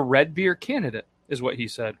it be a red beer candidate, is what he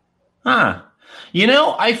said. Huh.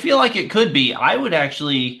 I feel like it could be. I would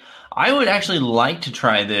actually like to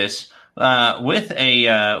try this with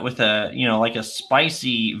a like a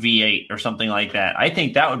spicy V8 or something like that. I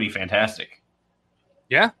think that would be fantastic.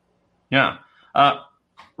 Yeah. Yeah.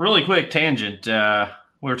 Really quick tangent.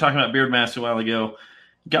 We were talking about beard masks a while ago.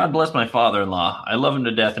 God bless my father-in-law. I love him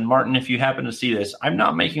to death. And Martin, if you happen to see this, I'm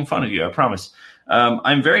not making fun of you. I promise.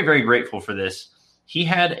 I'm very, very grateful for this. He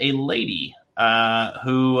had a lady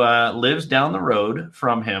who lives down the road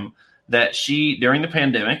from him that during the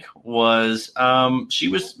pandemic she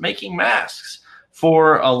was making masks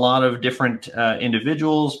for a lot of different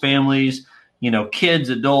individuals, families, kids,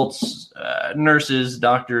 adults, nurses,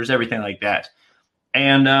 doctors, everything like that.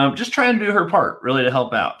 And just trying to do her part really to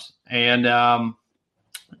help out. And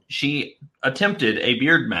she attempted a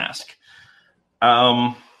beard mask.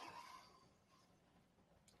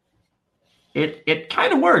 It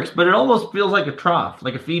kind of works, but it almost feels like a trough,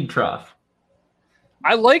 like a feed trough.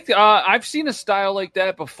 I like. I've seen a style like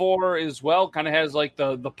that before as well. Kind of has like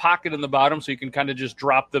the pocket in the bottom, so you can kind of just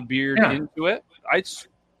drop the beard into it. I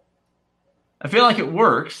feel like it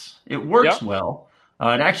works. It works well.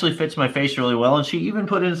 It actually fits my face really well, and she even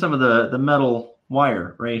put in some of the metal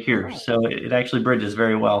wire right here, so it actually bridges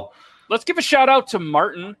very well. Let's give a shout out to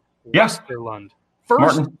Martin Westerlund.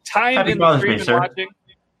 First Martin, time in the stream and watching.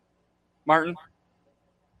 Martin,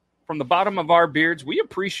 from the bottom of our beards, we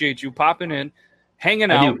appreciate you popping in,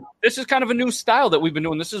 hanging out. This is kind of a new style that we've been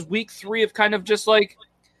doing. This is week 3 of kind of just like,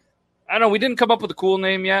 I don't know, we didn't come up with a cool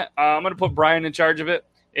name yet. I'm going to put Brian in charge of it.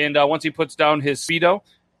 And once he puts down his Speedo.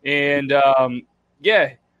 And,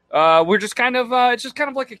 we're just kind of, it's just kind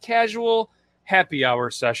of like a casual happy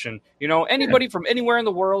hour session. Anybody from anywhere in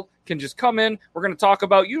the world can just come in. We're going to talk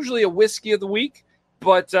about usually a whiskey of the week.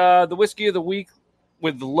 But the whiskey of the week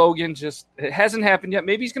with Logan, it hasn't happened yet.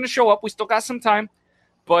 Maybe he's going to show up. We still got some time,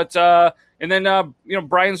 but and then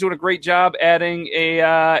Brian's doing a great job adding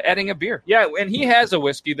a beer. Yeah, and he has a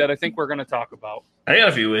whiskey that I think we're going to talk about. I got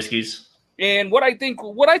a few whiskeys, and what I think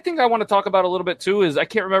I want to talk about a little bit too is I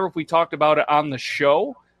can't remember if we talked about it on the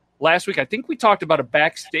show last week. I think we talked about it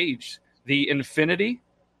backstage. The Infinity.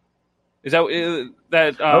 Is that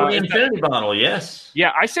the Infinity bottle? Yes.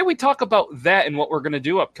 Yeah, I say we talk about that and what we're going to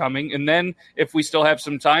do upcoming, and then if we still have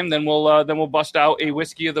some time, then we'll bust out a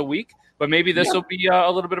whiskey of the week. But maybe this will be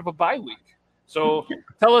a little bit of a bye week. So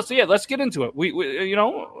tell us, let's get into it. We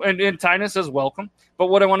and Tina says welcome. But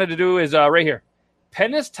what I wanted to do is right here,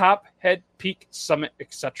 Penna's Top, Head, Peak, Summit,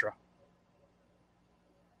 etc.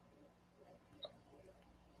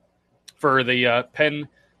 For the Penn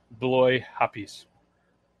Bloy Hoppies.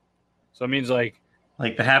 So it means like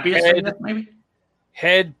the happiest, head, maybe?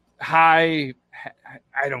 Head, high,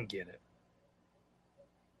 I don't get it.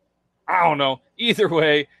 I don't know. Either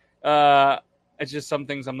way, it's just some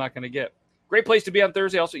things I'm not going to get. Great place to be on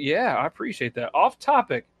Thursday also. Yeah, I appreciate that. Off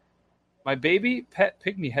topic. My baby pet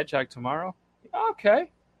pygmy hedgehog tomorrow.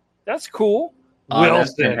 Okay. That's cool.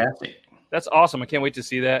 That's fantastic. That's awesome. I can't wait to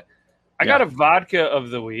see that. I got a vodka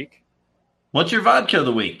of the week. What's your vodka of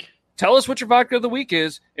the week? Tell us what your vodka of the week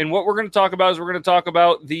is, and what we're going to talk about is we're going to talk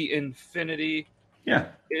about the Infinity. Yeah.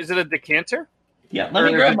 Is it a decanter? Yeah, let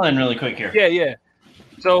me grab mine really quick here. Yeah.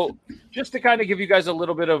 So just to kind of give you guys a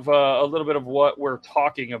little bit of what we're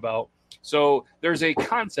talking about. So there's a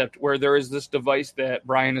concept where there is this device that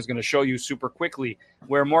Brian is going to show you super quickly,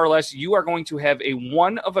 where more or less you are going to have a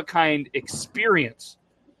one-of-a-kind experience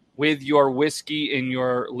with your whiskey and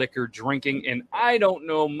your liquor drinking. And I don't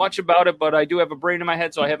know much about it, but I do have a brain in my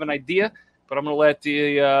head, so I have an idea. But I'm going to let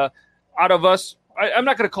the out of us, I'm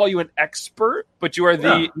not going to call you an expert, but you are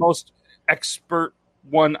the most expert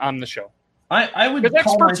one on the show. I would Because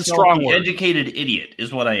call expert's a myself strong the word. educated idiot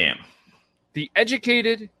is what I am. The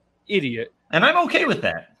educated idiot. And I'm okay with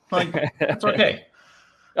that. Like, that's okay.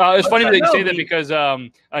 It's funny that you no, say that because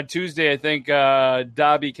on Tuesday, I think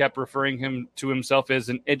Dobby kept referring to himself as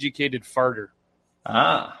an educated farter,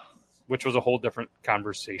 which was a whole different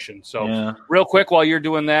conversation. So real quick, while you're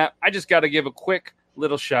doing that, I just got to give a quick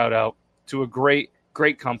little shout out to a great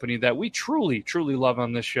company that we truly, truly love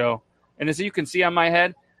on this show. And as you can see on my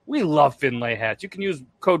head, we love Finlay hats. You can use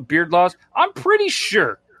code BEARDLAWS. I'm pretty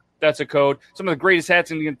sure that's a code. Some of the greatest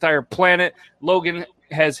hats in the entire planet. Logan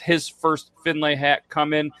has his first Finlay hat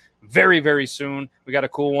come in very, very soon. We got a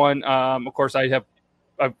cool one. Of course, I have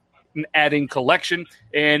an adding collection.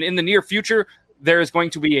 And in the near future, there is going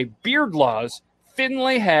to be a BEARDLAWS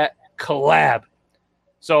Finlay hat collab.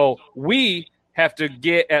 So we have to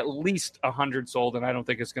get at least 100 sold, and I don't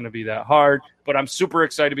think it's going to be that hard. But I'm super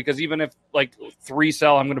excited because even if like 3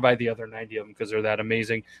 sell, I'm going to buy the other 90 of them because they're that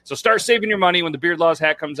amazing. So start saving your money when the BEARDLAWS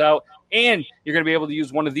hat comes out, and you're going to be able to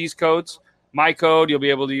use one of these codes. My code, you'll be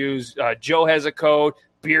able to use. Joe has a code.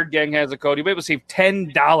 Beard Gang has a code. You'll be able to save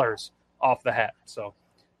 $10 off the hat. So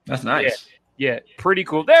that's nice. Yeah, pretty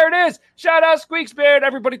cool. There it is. Shout out Squeak's Beard.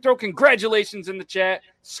 Everybody throw congratulations in the chat.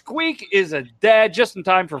 Squeak is a dad just in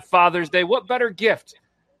time for Father's Day. What better gift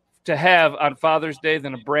to have on Father's Day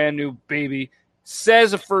than a brand new baby?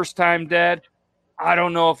 Says a first-time dad. I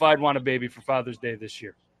don't know if I'd want a baby for Father's Day this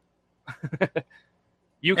year.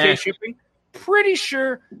 UK shipping? Pretty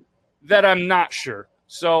sure that I'm not sure.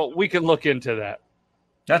 So we can look into that.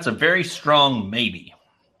 That's a very strong maybe.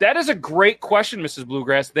 That is a great question, Mrs.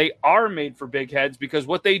 Bluegrass. They are made for big heads because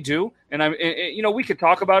what they do, and we could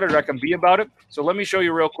talk about it or I can be about it. So let me show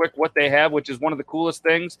you real quick what they have, which is one of the coolest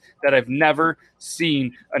things that I've never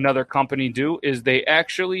seen another company do. Is they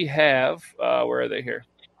actually have where are they here?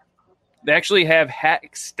 They actually have hat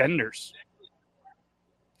extenders.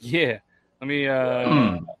 Yeah, let me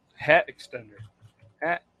hat extender.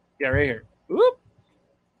 Hat, yeah, right here. Whoop.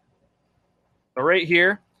 So right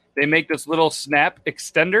here. They make this little snap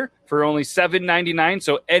extender for only $7.99.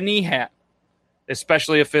 So any hat,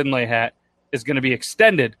 especially a Finlay hat, is going to be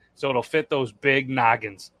extended so it'll fit those big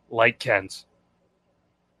noggins like Ken's.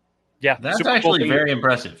 Yeah, that's actually very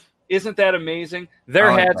impressive. Isn't that amazing?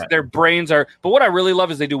 Their hats, their brains are. But what I really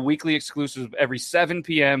love is they do weekly exclusives every 7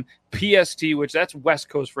 p.m. PST, which that's West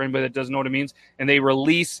Coast for anybody that doesn't know what it means. And they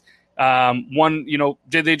release one,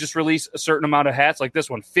 did they just release a certain amount of hats like this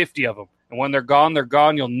one, 50 of them. And when they're gone, they're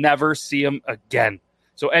gone. You'll never see them again.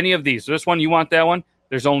 So any of these. So this one, you want that one?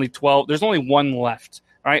 There's only 12. There's only one left.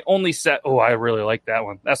 All right. Only set. Oh, I really like that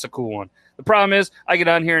one. That's a cool one. The problem is I get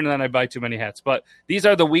on here and then I buy too many hats. But these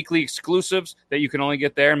are the weekly exclusives that you can only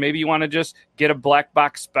get there. Maybe you want to just get a black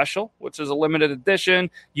box special, which is a limited edition.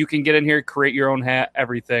 You can get in here, create your own hat,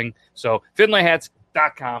 everything. So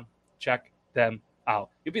FinlayHats.com. Check them out.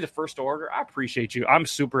 You'll be the first to order. I appreciate you. I'm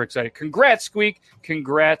super excited. Congrats, Squeak.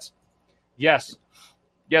 Congrats. Yes.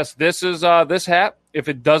 This is this hat. If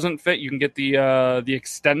it doesn't fit, you can get the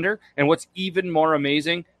extender. And what's even more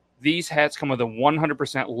amazing, these hats come with a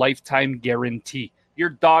 100% lifetime guarantee. Your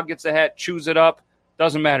dog gets a hat, chews it up,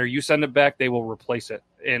 doesn't matter. You send it back, they will replace it,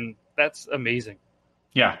 and that's amazing.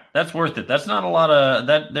 Yeah, that's worth it. That's not a lot of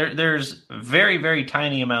that. There's very, very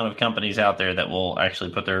tiny amount of companies out there that will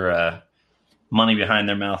actually put their money behind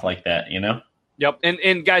their mouth like that. Yep.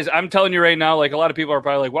 And guys, I'm telling you right now, like a lot of people are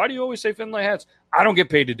probably like, why do you always say Finlay hats? I don't get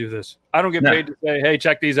paid to do this. I don't get paid to say, hey,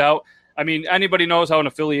 check these out. I mean, anybody knows how an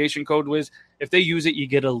affiliation code is. If they use it, you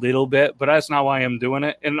get a little bit, but that's not why I'm doing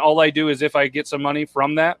it. And all I do is if I get some money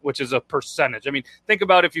from that, which is a percentage. I mean, think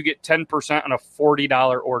about if you get 10% on a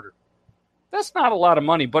 $40 order. That's not a lot of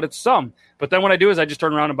money, but it's some. But then what I do is I just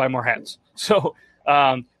turn around and buy more hats. So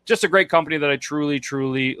just a great company that I truly,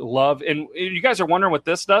 truly love. And you guys are wondering what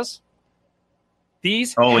this does?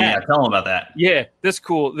 These hats, yeah, tell them about that. Yeah, this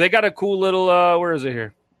cool. They got a cool little where is it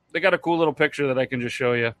here? They got a cool little picture that I can just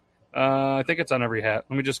show you. I think it's on every hat.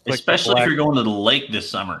 Let me just click. Especially if you're going to the lake this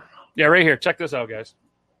summer. Yeah, right here. Check this out, guys.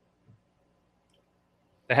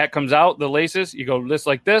 The hat comes out, the laces, you go this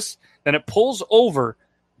like this, then it pulls over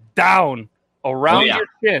down around your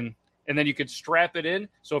chin, and then you could strap it in.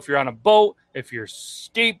 So if you're on a boat, if you're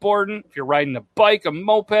skateboarding, if you're riding a bike, a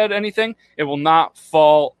moped, anything, it will not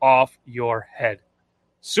fall off your head.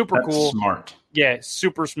 Super cool. Smart. Yeah,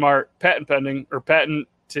 super smart. Patent pending or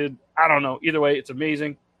patented. I don't know. Either way, it's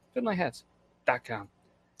amazing. FinlayHats.com.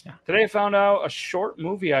 Yeah. Today I found out a short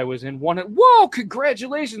movie I was in. Whoa,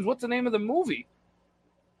 congratulations. What's the name of the movie?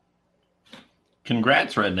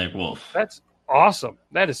 Congrats, Redneck Wolf. That's awesome.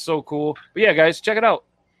 That is so cool. But yeah, guys, check it out.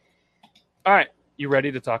 All right. You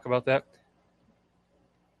ready to talk about that?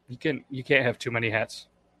 You can't have too many hats.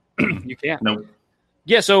 You can't. Nope.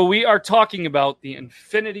 Yeah, so we are talking about the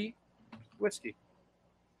Infinity whiskey.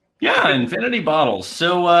 Yeah, Infinity bottles.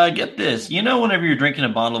 So get this. Whenever you're drinking a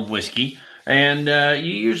bottle of whiskey, and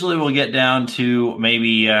you usually will get down to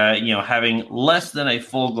maybe having less than a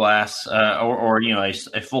full glass or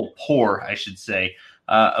a full pour, I should say,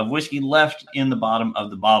 of whiskey left in the bottom of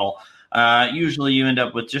the bottle. Usually you end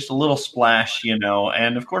up with just a little splash, and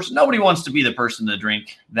of course nobody wants to be the person to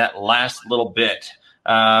drink that last little bit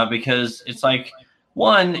because it's like,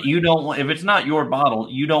 one, you don't want, if it's not your bottle,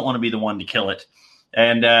 you don't want to be the one to kill it.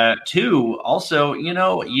 And two, also,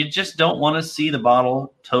 you just don't want to see the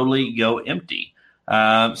bottle totally go empty.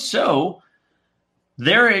 So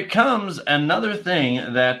there it comes, another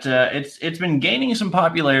thing that it's been gaining some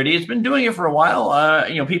popularity. It's been doing it for a while.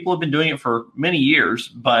 People have been doing it for many years,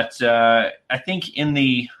 but I think in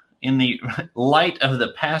the light of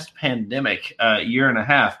the past pandemic year and a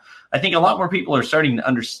half, I think a lot more people are starting to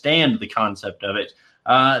understand the concept of it.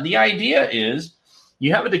 The idea is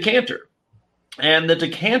you have a decanter. And the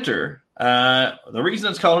decanter, the reason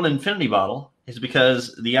it's called an infinity bottle is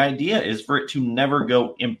because the idea is for it to never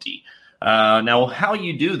go empty. Now, how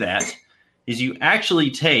you do that is you actually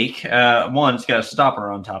take, one, it's got a stopper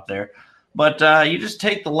on top there, but you just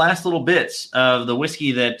take the last little bits of the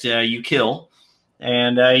whiskey that you kill,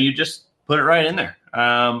 and you just put it right in there.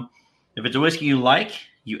 If it's a whiskey you like,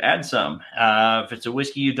 you add some. If it's a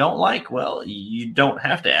whiskey you don't like, well, you don't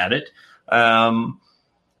have to add it.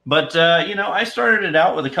 But I started it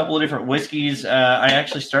out with a couple of different whiskeys. I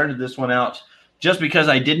actually started this one out just because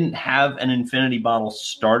I didn't have an infinity bottle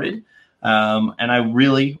started, and I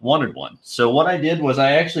really wanted one. So what I did was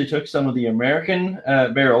I actually took some of the American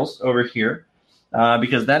barrels over here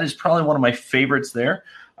because that is probably one of my favorites there.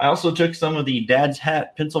 I also took some of the Dad's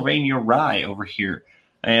Hat Pennsylvania rye over here.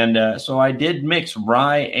 And so I did mix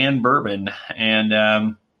rye and bourbon,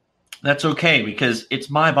 and that's okay because it's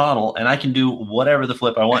my bottle and I can do whatever the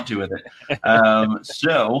flip I want to with it.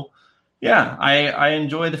 So, yeah, I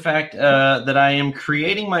enjoy the fact that I am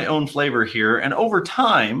creating my own flavor here. And over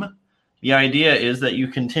time, the idea is that you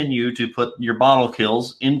continue to put your bottle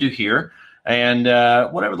kills into here. And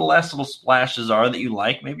whatever the last little splashes are that you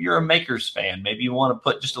like, maybe you're a Maker's fan. Maybe you want to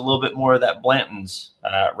put just a little bit more of that Blanton's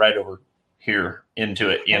right over here into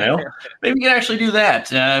it, maybe you can actually do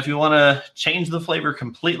that. If you want to change the flavor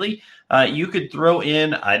completely, you could throw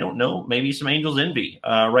in, I don't know, maybe some Angel's Envy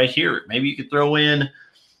right here. Maybe you could throw in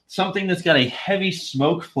something that's got a heavy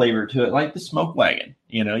smoke flavor to it, like the Smoke Wagon.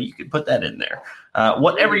 You could put that in there.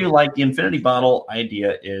 Whatever you like. The Infinity bottle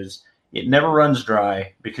idea is it never runs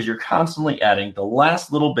dry because you're constantly adding the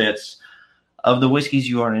last little bits of the whiskeys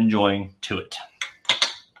you are enjoying to it.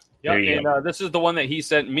 Yeah, and this is the one that he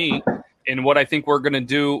sent me. And what I think we're going to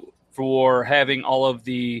do for having all of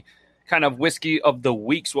the kind of whiskey of the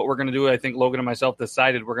weeks, what we're going to do, I think Logan and myself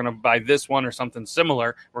decided we're going to buy this one or something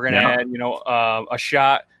similar. We're going to add, a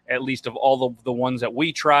shot at least of all of the ones that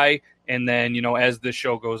we try. And then, as the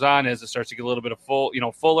show goes on, as it starts to get a little bit of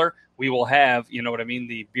fuller, we will have,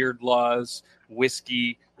 the Beard Laws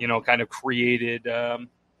whiskey, kind of created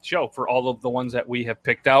show for all of the ones that we have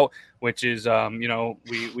picked out, which is,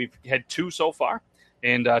 we've had 2 so far.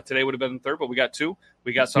 And today would have been the 3rd, but we got 2.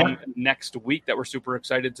 We got some next week that we're super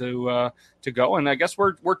excited to go. And I guess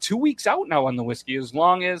we're 2 weeks out now on the whiskey. As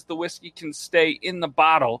long as the whiskey can stay in the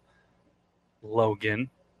bottle, Logan,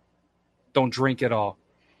 don't drink it all.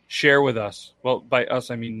 Share with us. Well, by us,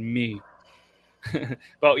 I mean me.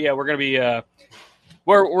 But yeah, we're gonna be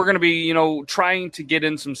we're gonna be trying to get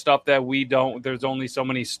in some stuff that we don't. There's only so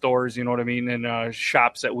many stores, and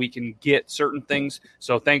shops that we can get certain things.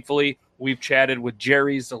 So thankfully, we've chatted with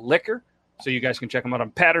Jerry's Liquor, so you guys can check them out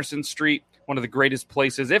on Patterson Street, one of the greatest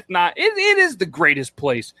places, if not, it is the greatest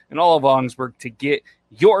place in all of Augsburg to get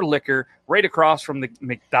your liquor, right across from the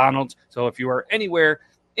McDonald's. So if you are anywhere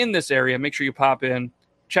in this area, make sure you pop in,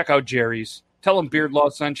 check out Jerry's, tell them Beard Law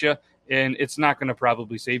sent you, and it's not going to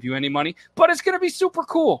probably save you any money, but it's going to be super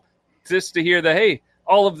cool just to hear that, hey,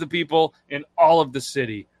 all of the people in all of the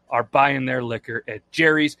city are buying their liquor at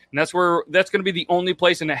Jerry's. And that's going to be the only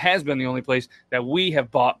place, and it has been the only place that we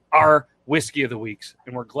have bought our whiskey of the weeks.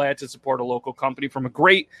 And we're glad to support a local company from a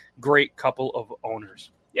great, great couple of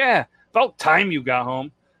owners. Yeah, about time you got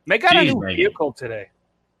home. Meg got a new vehicle today.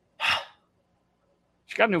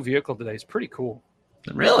 She got a new vehicle today. It's pretty cool.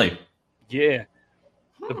 Really? Yeah.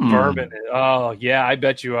 The bourbon. Oh, yeah, I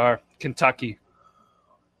bet you are. Kentucky.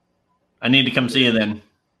 I need to come see you then.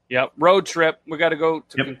 Yep, road trip. We got to go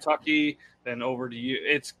to Kentucky, then over to you.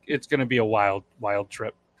 It's going to be a wild, wild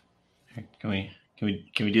trip. Can we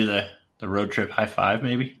do the road trip high five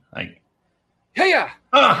maybe? Like Yeah.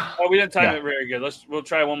 Ah, Oh, we didn't time it very good. We'll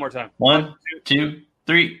try it one more time. 1, 2,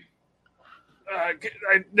 3.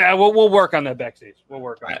 We'll work on that backstage. We'll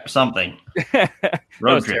work on it. Something. That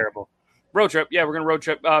Road was trip. terrible. Road trip. Yeah, we're gonna road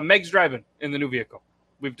trip. Meg's driving in the new vehicle.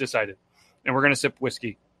 We've decided, and we're gonna sip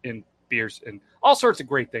whiskey and beers and all sorts of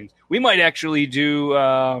great things. We might actually do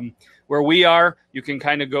where we are. You can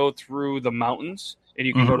kind of go through the mountains, and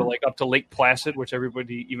you can go to like up to Lake Placid, which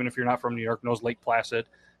everybody, even if you're not from New York, knows Lake Placid.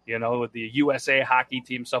 You know, with the USA hockey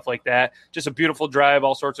team, stuff like that. Just a beautiful drive,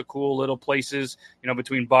 all sorts of cool little places, you know,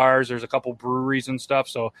 between bars. There's a couple breweries and stuff.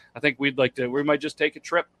 So I think we might just take a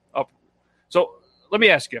trip up. So let me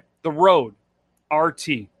ask you, the road, RT.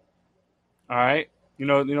 All right. You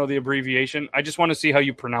know the abbreviation. I just want to see how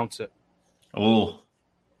you pronounce it. Oh.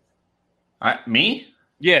 Me?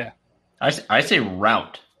 Yeah. I say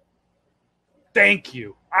route. Thank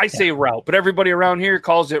you. I say route, but everybody around here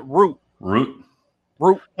calls it route. Route.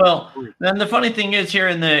 Well, then the funny thing is here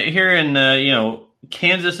in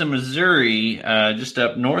Kansas and Missouri, just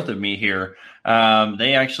up north of me here,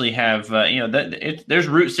 they actually have there's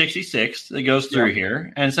Route 66 that goes through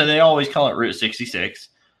here, and so they always call it Route 66.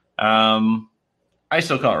 I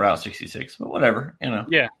still call it Route 66, but whatever, you know.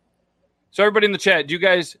 Yeah. So everybody in the chat, do you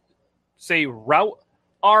guys say route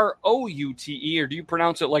ROUTE, or do you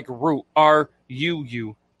pronounce it like route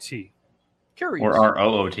RUUT? Curious. Or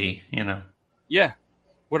ROOT, you know. Yeah.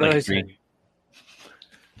 What did I say?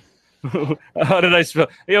 How did I spell?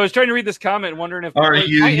 Yeah, I was trying to read this comment, wondering if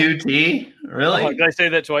RUUT. Really? Did I say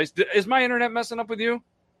that twice? Is my internet messing up with you?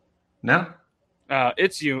 No.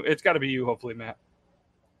 It's you. It's got to be you, hopefully, Matt.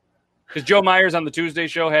 Because Joe Myers on the Tuesday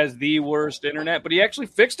show has the worst internet, but he actually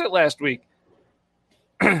fixed it last week.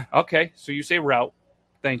 Okay, so you say route.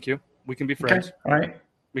 Thank you. We can be friends. Okay. All right.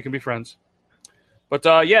 We can be friends. But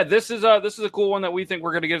this is a cool one that we think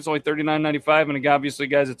we're going to get. It's only $39.95, and obviously,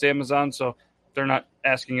 guys, it's Amazon, so they're not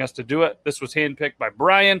asking us to do it. This was handpicked by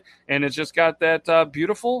Brian, and it's just got that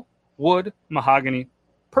beautiful wood mahogany,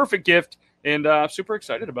 perfect gift, and super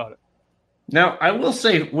excited about it. Now, I will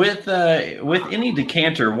say with any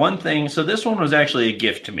decanter, one thing. So this one was actually a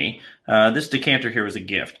gift to me. This decanter here was a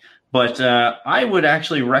gift. But I would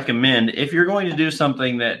actually recommend, if you're going to do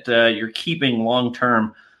something that you're keeping long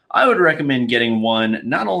term, I would recommend getting one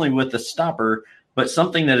not only with the stopper, but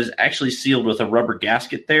something that is actually sealed with a rubber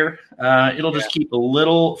gasket there. It'll just keep a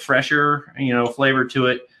little fresher, flavor to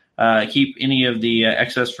it. Keep any of the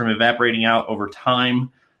excess from evaporating out over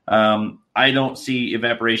time. I don't see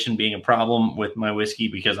evaporation being a problem with my whiskey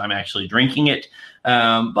because I'm actually drinking it.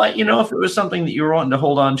 But, if it was something that you were wanting to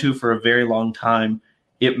hold on to for a very long time,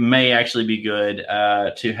 it may actually be good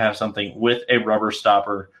to have something with a rubber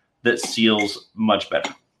stopper that seals much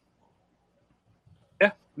better.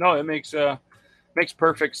 Yeah, no, it makes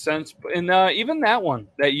perfect sense. And even that one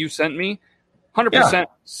that you sent me, 100%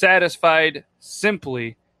 satisfied.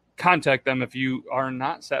 Simply contact them if you are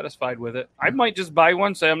not satisfied with it. I might just buy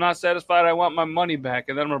one, say I'm not satisfied, I want my money back,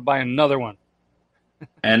 and then I'm going to buy another one.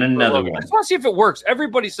 And another one. I just want to see if it works.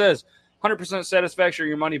 Everybody says 100% satisfaction,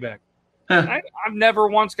 your money back. I've never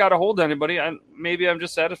once got a hold of anybody. Maybe I'm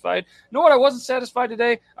just satisfied. You know what? I wasn't satisfied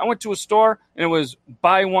today. I went to a store, and it was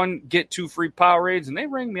buy one, get 2 free Powerades, and they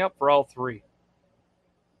rang me up for all 3.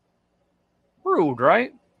 Rude,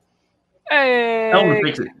 right? Hey, Tell them to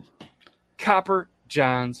fix it. Copper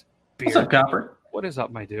John's beer. What's up, Copper? What is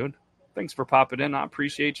up, my dude? Thanks for popping in. I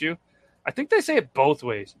appreciate you. I think they say it both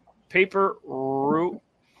ways. Paper,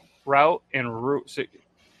 route, and root. So,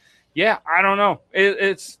 yeah, I don't know.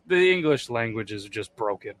 It's the English language is just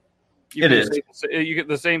broken. You get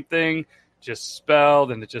the same thing, just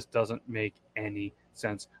spelled, and it just doesn't make any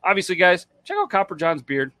sense. Obviously, guys, check out Copper John's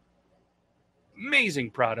Beard.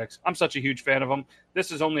 Amazing products. I'm such a huge fan of them. This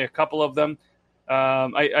is only a couple of them.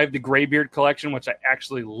 I have the gray beard collection, which I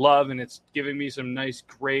actually love, and it's giving me some nice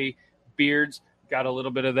gray beards. Got a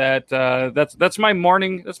little bit of that. That's my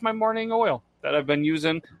morning. That's my morning oil that I've been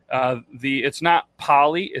using. It's not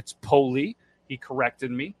poly, it's poly. He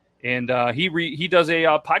corrected me, and he does a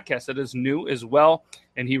podcast that is new as well,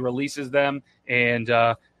 and he releases them. And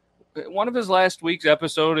one of his last week's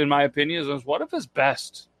episode, in my opinion, was one of his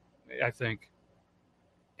best. I think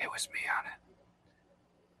it was me on it.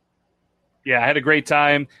 Yeah, I had a great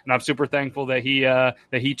time, and I'm super thankful that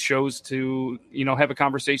he chose to have a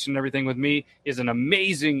conversation and everything with me. Is an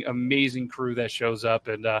amazing crew that shows up,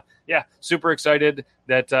 and super excited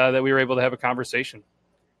that we were able to have a conversation.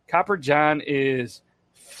 Copper John is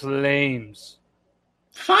flames.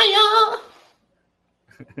 Fire.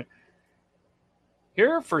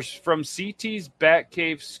 Here from CT's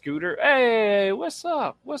Batcave Scooter. Hey, what's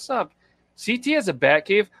up? What's up? CT has a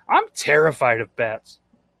Batcave. I'm terrified of bats.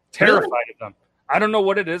 Terrified of them. I don't know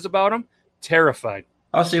what it is about them. Terrified.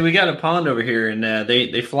 Oh, see, we got a pond over here, and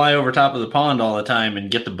they fly over top of the pond all the time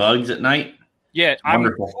and get the bugs at night. Yeah,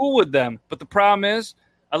 Wonderful. I'm cool with them. But the problem is,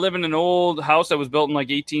 I live in an old house that was built in like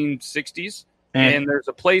 1860s, and there's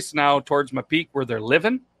a place now towards my peak where they're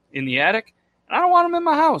living in the attic. And I don't want them in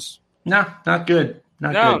my house. No, not good.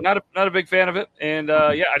 Not a big fan of it. And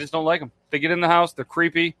I just don't like them. They get in the house, they're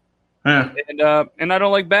creepy, Huh. and I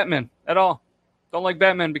don't like Batman at all. Don't like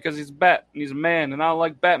Batman because he's a bat and he's a man, and I don't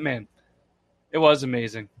like Batman. It was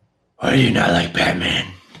amazing. Why do you not like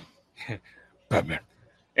Batman? Batman.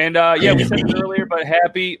 And we said it earlier, but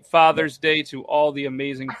happy Father's Day to all the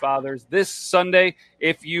amazing fathers this Sunday.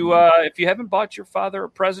 If you haven't bought your father a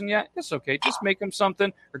present yet, it's okay. Just make him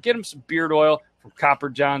something or get him some beard oil from Copper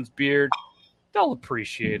John's Beard. They'll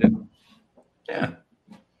appreciate it. Yeah.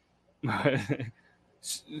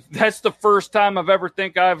 That's the first time I've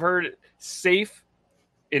heard safe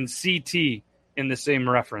and CT in the same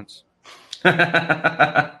reference.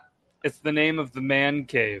 It's the name of the man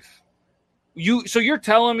cave. So you're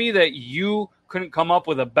telling me that you couldn't come up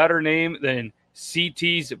with a better name than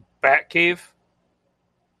CT's Bat Cave?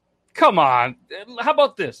 Come on. How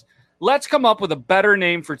about this? Let's come up with a better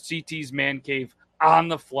name for CT's Man Cave on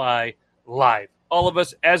the fly live. All of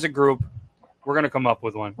us as a group, we're going to come up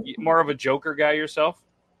with one. More of a Joker guy yourself?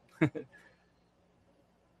 Happy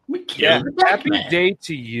day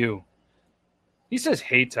to you. He says,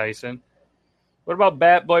 hey, Tyson. What about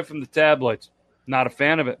Bat Boy from the tabloids? Not a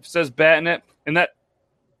fan of it. It says bat in it. And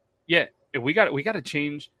we got to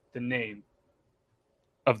change the name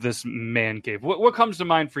of this man cave. What comes to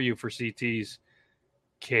mind for you for CT's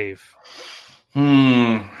cave?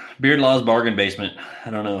 Beard Law's bargain basement. I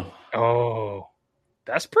don't know. Oh,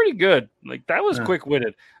 that's pretty good. Like, that was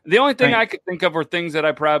quick-witted. The only thing I could think of were things that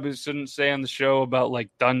I probably shouldn't say on the show about, like,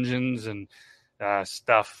 dungeons and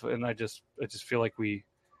stuff. And I just feel like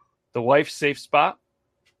the wife's safe spot.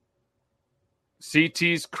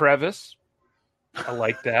 CT's crevice. I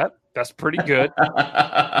like that. That's pretty good.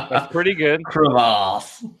 That's pretty good.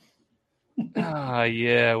 Crevasse.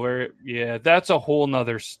 That's a whole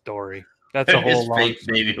nother story. That's a whole His fake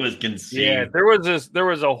baby was conceived. Yeah, there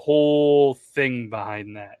was a whole thing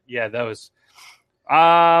behind that. Yeah, that was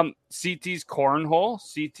CT's cornhole,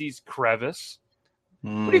 CT's crevice.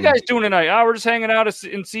 What are you guys doing tonight? We're just hanging out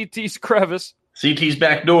in CT's crevice. CT's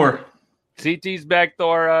back door. CT's back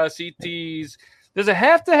door. CT's. Does it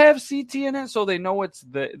have to have CT in it so they know it's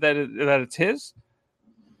that it's his?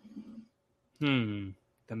 The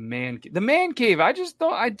man cave. I just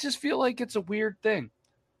feel like it's a weird thing.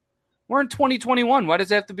 We're in 2021. Why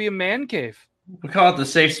does it have to be a man cave? We call it the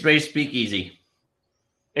Safe Space Speakeasy.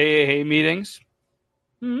 AAA meetings.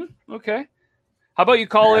 Okay. How about you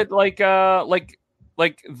call it like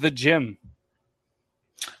the gym?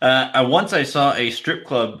 Once I saw a strip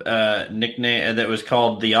club nickname that was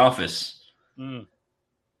called The Office.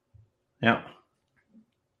 Yeah.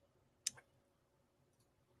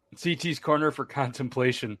 CT's Corner for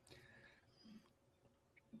Contemplation.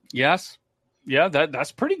 Yes. Yeah,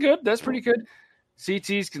 that's pretty good. That's pretty good.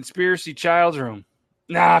 CT's Conspiracy Child's Room.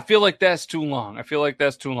 Nah, I feel like that's too long.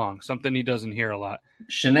 Something he doesn't hear a lot.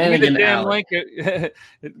 Shenanigan Alley.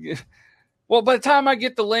 Well, by the time I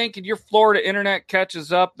get the link and your Florida internet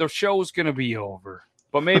catches up, the show's going to be over.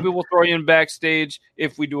 But maybe we'll throw you in backstage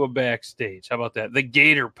if we do a backstage. How about that? The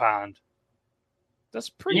Gator Pond. That's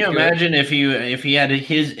pretty good. Can you imagine if he had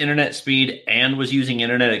his internet speed and was using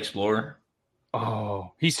Internet Explorer?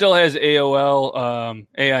 Oh, he still has AOL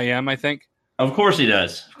AIM, I think. Of course he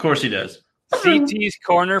does. CT's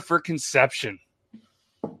Corner for Conception.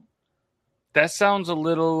 That sounds a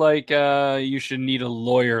little like you should need a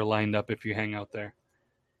lawyer lined up if you hang out there.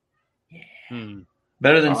 Yeah.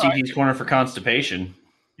 Better than CT's Corner for Constipation.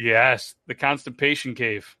 Yes, the Constipation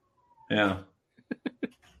Cave. Yeah.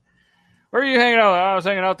 Where are you hanging out? I was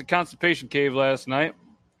hanging out at the Constipation Cave last night,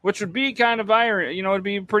 which would be kind of it'd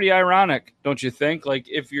be pretty ironic, don't you think? Like,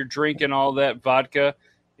 if you're drinking all that vodka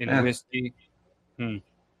and whiskey.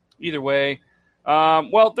 Either way.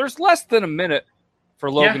 Well, there's less than a minute for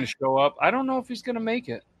Logan to show up. I don't know if he's going to make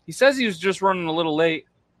it. He says he was just running a little late.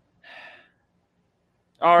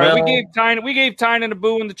 All right, we gave Tynan a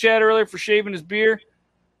boo in the chat earlier for shaving his beard.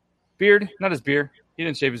 Not his beard. He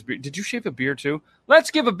didn't shave his beard. Did you shave a beard too? Let's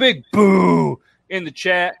give a big boo in the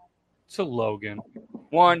chat to Logan.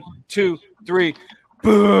 1, 2, 3,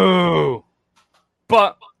 boo.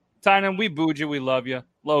 But Tynan, we booed you. We love you.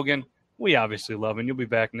 Logan, we obviously love you. You'll be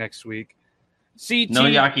back next week. CT. No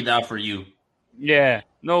Yakida for you. Yeah,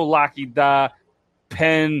 no Lakida,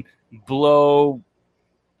 pen, blow,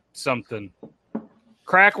 something.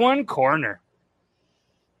 Crack one corner.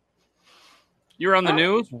 You're on the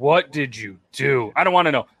news? What did you do? I don't want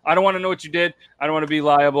to know. I don't want to know what you did. I don't want to be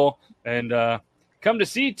liable. And come to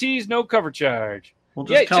CT's no cover charge. We'll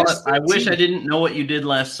just call it, I wish I didn't know what you did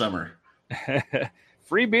last summer.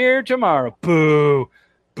 Free beer tomorrow. Boo.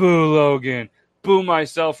 Boo, Logan. Boo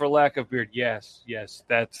myself for lack of beard. Yes,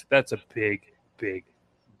 that's a big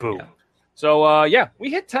boo. Yeah. So, we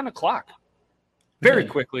hit 10 o'clock very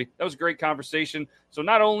quickly. That was a great conversation. So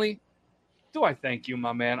not only do I thank you,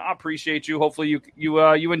 my man, I appreciate you. Hopefully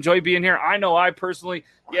you enjoy being here. I know I personally,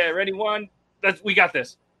 ready, one. We got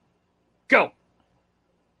this. Go.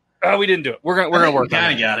 We didn't do it. We're gonna work on it.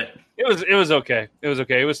 Kind of got it. It was okay. It was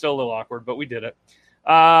okay. It was still a little awkward, but we did it.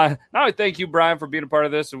 Now I thank you, Brian, for being a part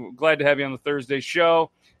of this. I'm glad to have you on the Thursday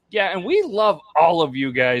show. Yeah, and we love all of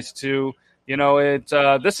you guys too.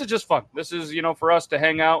 This is just fun. This is, for us to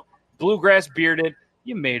hang out. Bluegrass Bearded.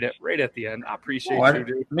 You made it right at the end. I appreciate you,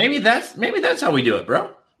 dude. Maybe that's how we do it, bro.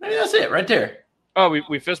 Maybe that's it right there. Oh,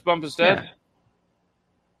 we fist bump instead?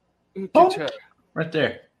 Yeah. Oh, right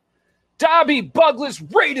there. Dobby Bugless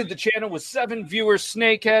raided the channel with 7 viewers.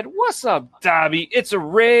 Snakehead. What's up, Dobby? It's a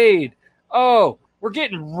raid. Oh, we're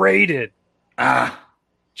getting raided.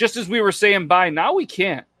 Just as we were saying bye, now we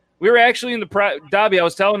can't. We were actually in the Dobby, I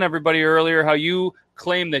was telling everybody earlier how you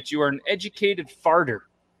claim that you are an educated farter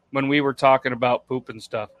when we were talking about poop and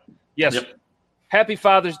stuff. Yes. Yep. Happy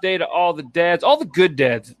Father's Day to all the dads, all the good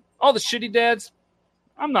dads, all the shitty dads.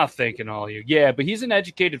 I'm not thanking all of you. Yeah, but he's an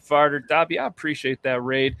educated farter. Dobby, I appreciate that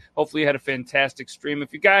raid. Hopefully you had a fantastic stream.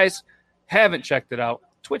 If you guys haven't checked it out,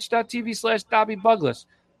 twitch.tv/Dobby Bugless.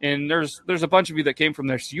 And there's a bunch of you that came from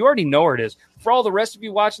there, so you already know where it is. For all the rest of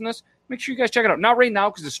you watching this, make sure you guys check it out. Not right now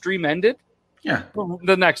because the stream ended. Yeah. But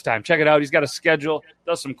the next time, check it out. He's got a schedule,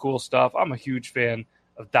 does some cool stuff. I'm a huge fan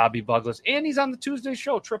of Dobby Bugless. And he's on the Tuesday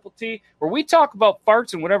show, Triple T, where we talk about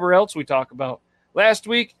farts and whatever else we talk about. Last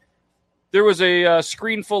week, there was a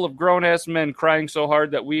screen full of grown-ass men crying so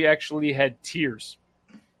hard that we actually had tears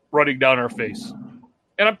running down our face.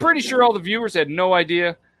 And I'm pretty sure all the viewers had no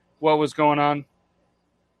idea what was going on.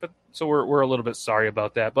 So we're a little bit sorry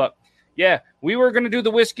about that. But, yeah, we were going to do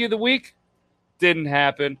the Whiskey of the Week. Didn't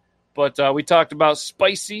happen. But we talked about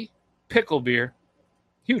spicy pickle beer.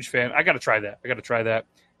 Huge fan. I got to try that.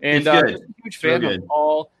 And huge fan of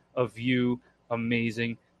all of you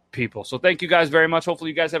amazing people. So thank you guys very much. Hopefully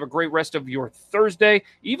you guys have a great rest of your Thursday,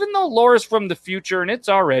 even though Laura's from the future and it's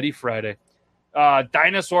already Friday.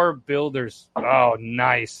 Dinosaur Builders. Oh,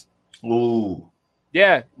 nice. Ooh.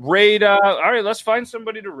 Yeah, raid. All right, let's find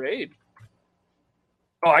somebody to raid.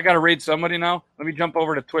 Oh, I got to raid somebody now. Let me jump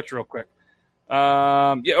over to Twitch real quick.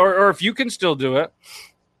 Or if you can still do it.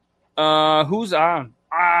 Who's on?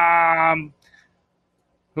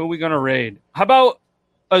 Who are we going to raid? How about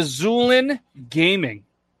Azulin Gaming?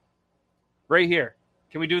 Right here.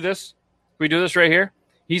 Can we do this? Can we do this right here?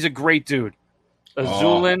 He's a great dude.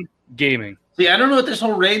 Azulin Gaming. See, I don't know what this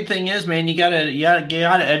whole raid thing is, man. You gotta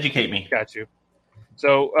educate me. Got you.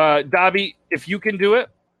 So, Dobby, if you can do it.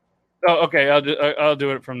 Oh, okay. I'll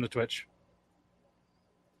do it from the Twitch.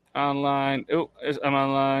 Online. Oh, I'm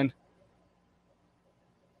online.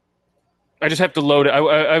 I just have to load it.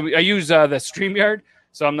 I use the StreamYard,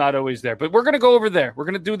 so I'm not always there. But we're gonna go over there. We're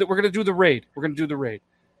gonna do the raid. We're gonna do the raid.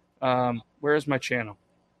 Where is my channel?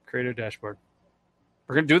 Creator dashboard.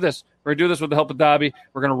 We're gonna do this. We're gonna do this with the help of Dobby.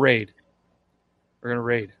 We're gonna raid. We're gonna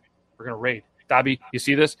raid. Dobby, you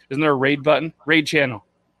see this? Isn't there a raid button? Raid channel.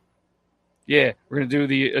 Yeah, we're gonna do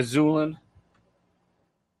the Azulin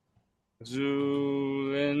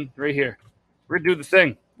right here. We're gonna do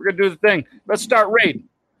the thing. Let's start raid.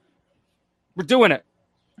 We're doing it.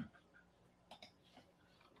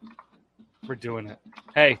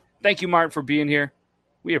 Hey, thank you, Martin, for being here.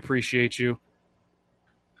 We appreciate you.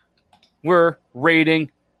 We're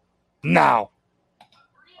raiding now.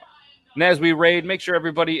 And as we raid, make sure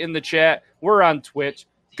everybody in the chat, we're on Twitch.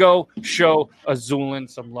 Go show Azulin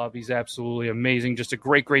some love. He's absolutely amazing. Just a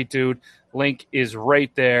great, great dude. Link is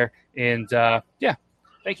right there. And,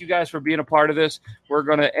 thank you guys for being a part of this. We're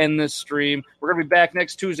going to end this stream. We're going to be back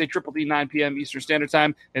next Tuesday, Triple D, 9 p.m. Eastern Standard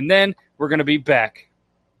Time. And then we're going to be back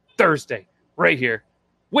Thursday right here.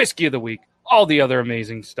 Whiskey of the Week. All the other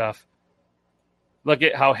amazing stuff. Look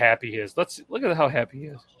at how happy he is. Look at how happy he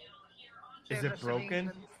is. Is it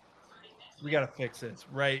broken? We got to fix this.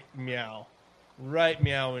 Right meow. We're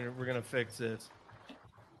going to fix this.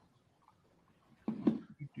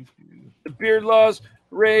 The Beard Laws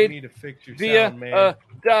raid you need to fix your via sound, man.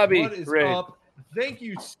 Dobby what is raid. Up? Thank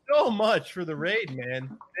you so much for the raid,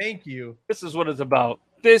 man. Thank you. This is what it's about.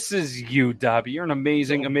 This is you, Dobby. You're an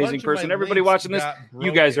amazing, amazing person. Everybody watching this,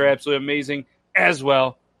 you guys are absolutely amazing as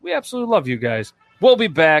well. We absolutely love you guys. We'll be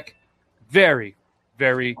back very,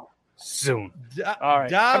 very soon. All right.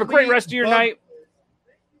 Have a great rest of your night.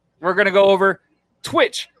 We're going to go over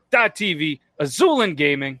twitch.tv, Azulin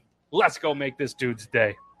Gaming. Let's go make this dude's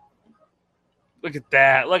day. Look at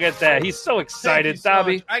that. Look at that. He's so excited,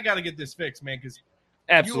 Dobby. I got to get this fixed, man, because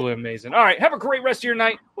absolutely amazing. All right. Have a great rest of your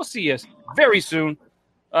night. We'll see you very soon.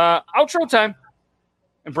 Outro time.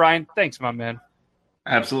 And Brian, thanks, my man.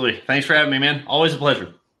 Absolutely. Thanks for having me, man. Always a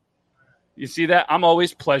pleasure. You see that? I'm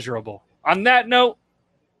always pleasurable. On that note,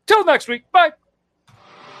 till next week. Bye.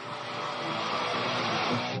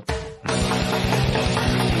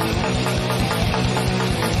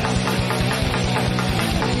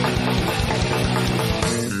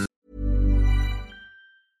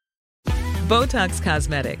 Botox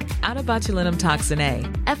Cosmetic, out of botulinum toxin A,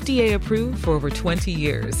 FDA approved for over 20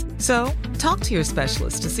 years. So, talk to your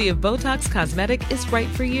specialist to see if Botox Cosmetic is right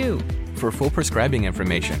for you. For full prescribing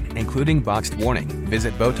information, including boxed warning,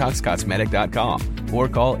 visit BotoxCosmetic.com or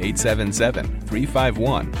call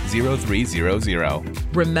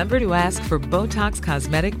 877-351-0300. Remember to ask for Botox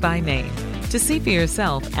Cosmetic by name. To see for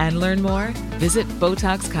yourself and learn more, visit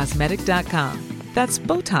BotoxCosmetic.com. That's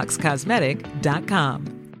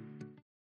BotoxCosmetic.com.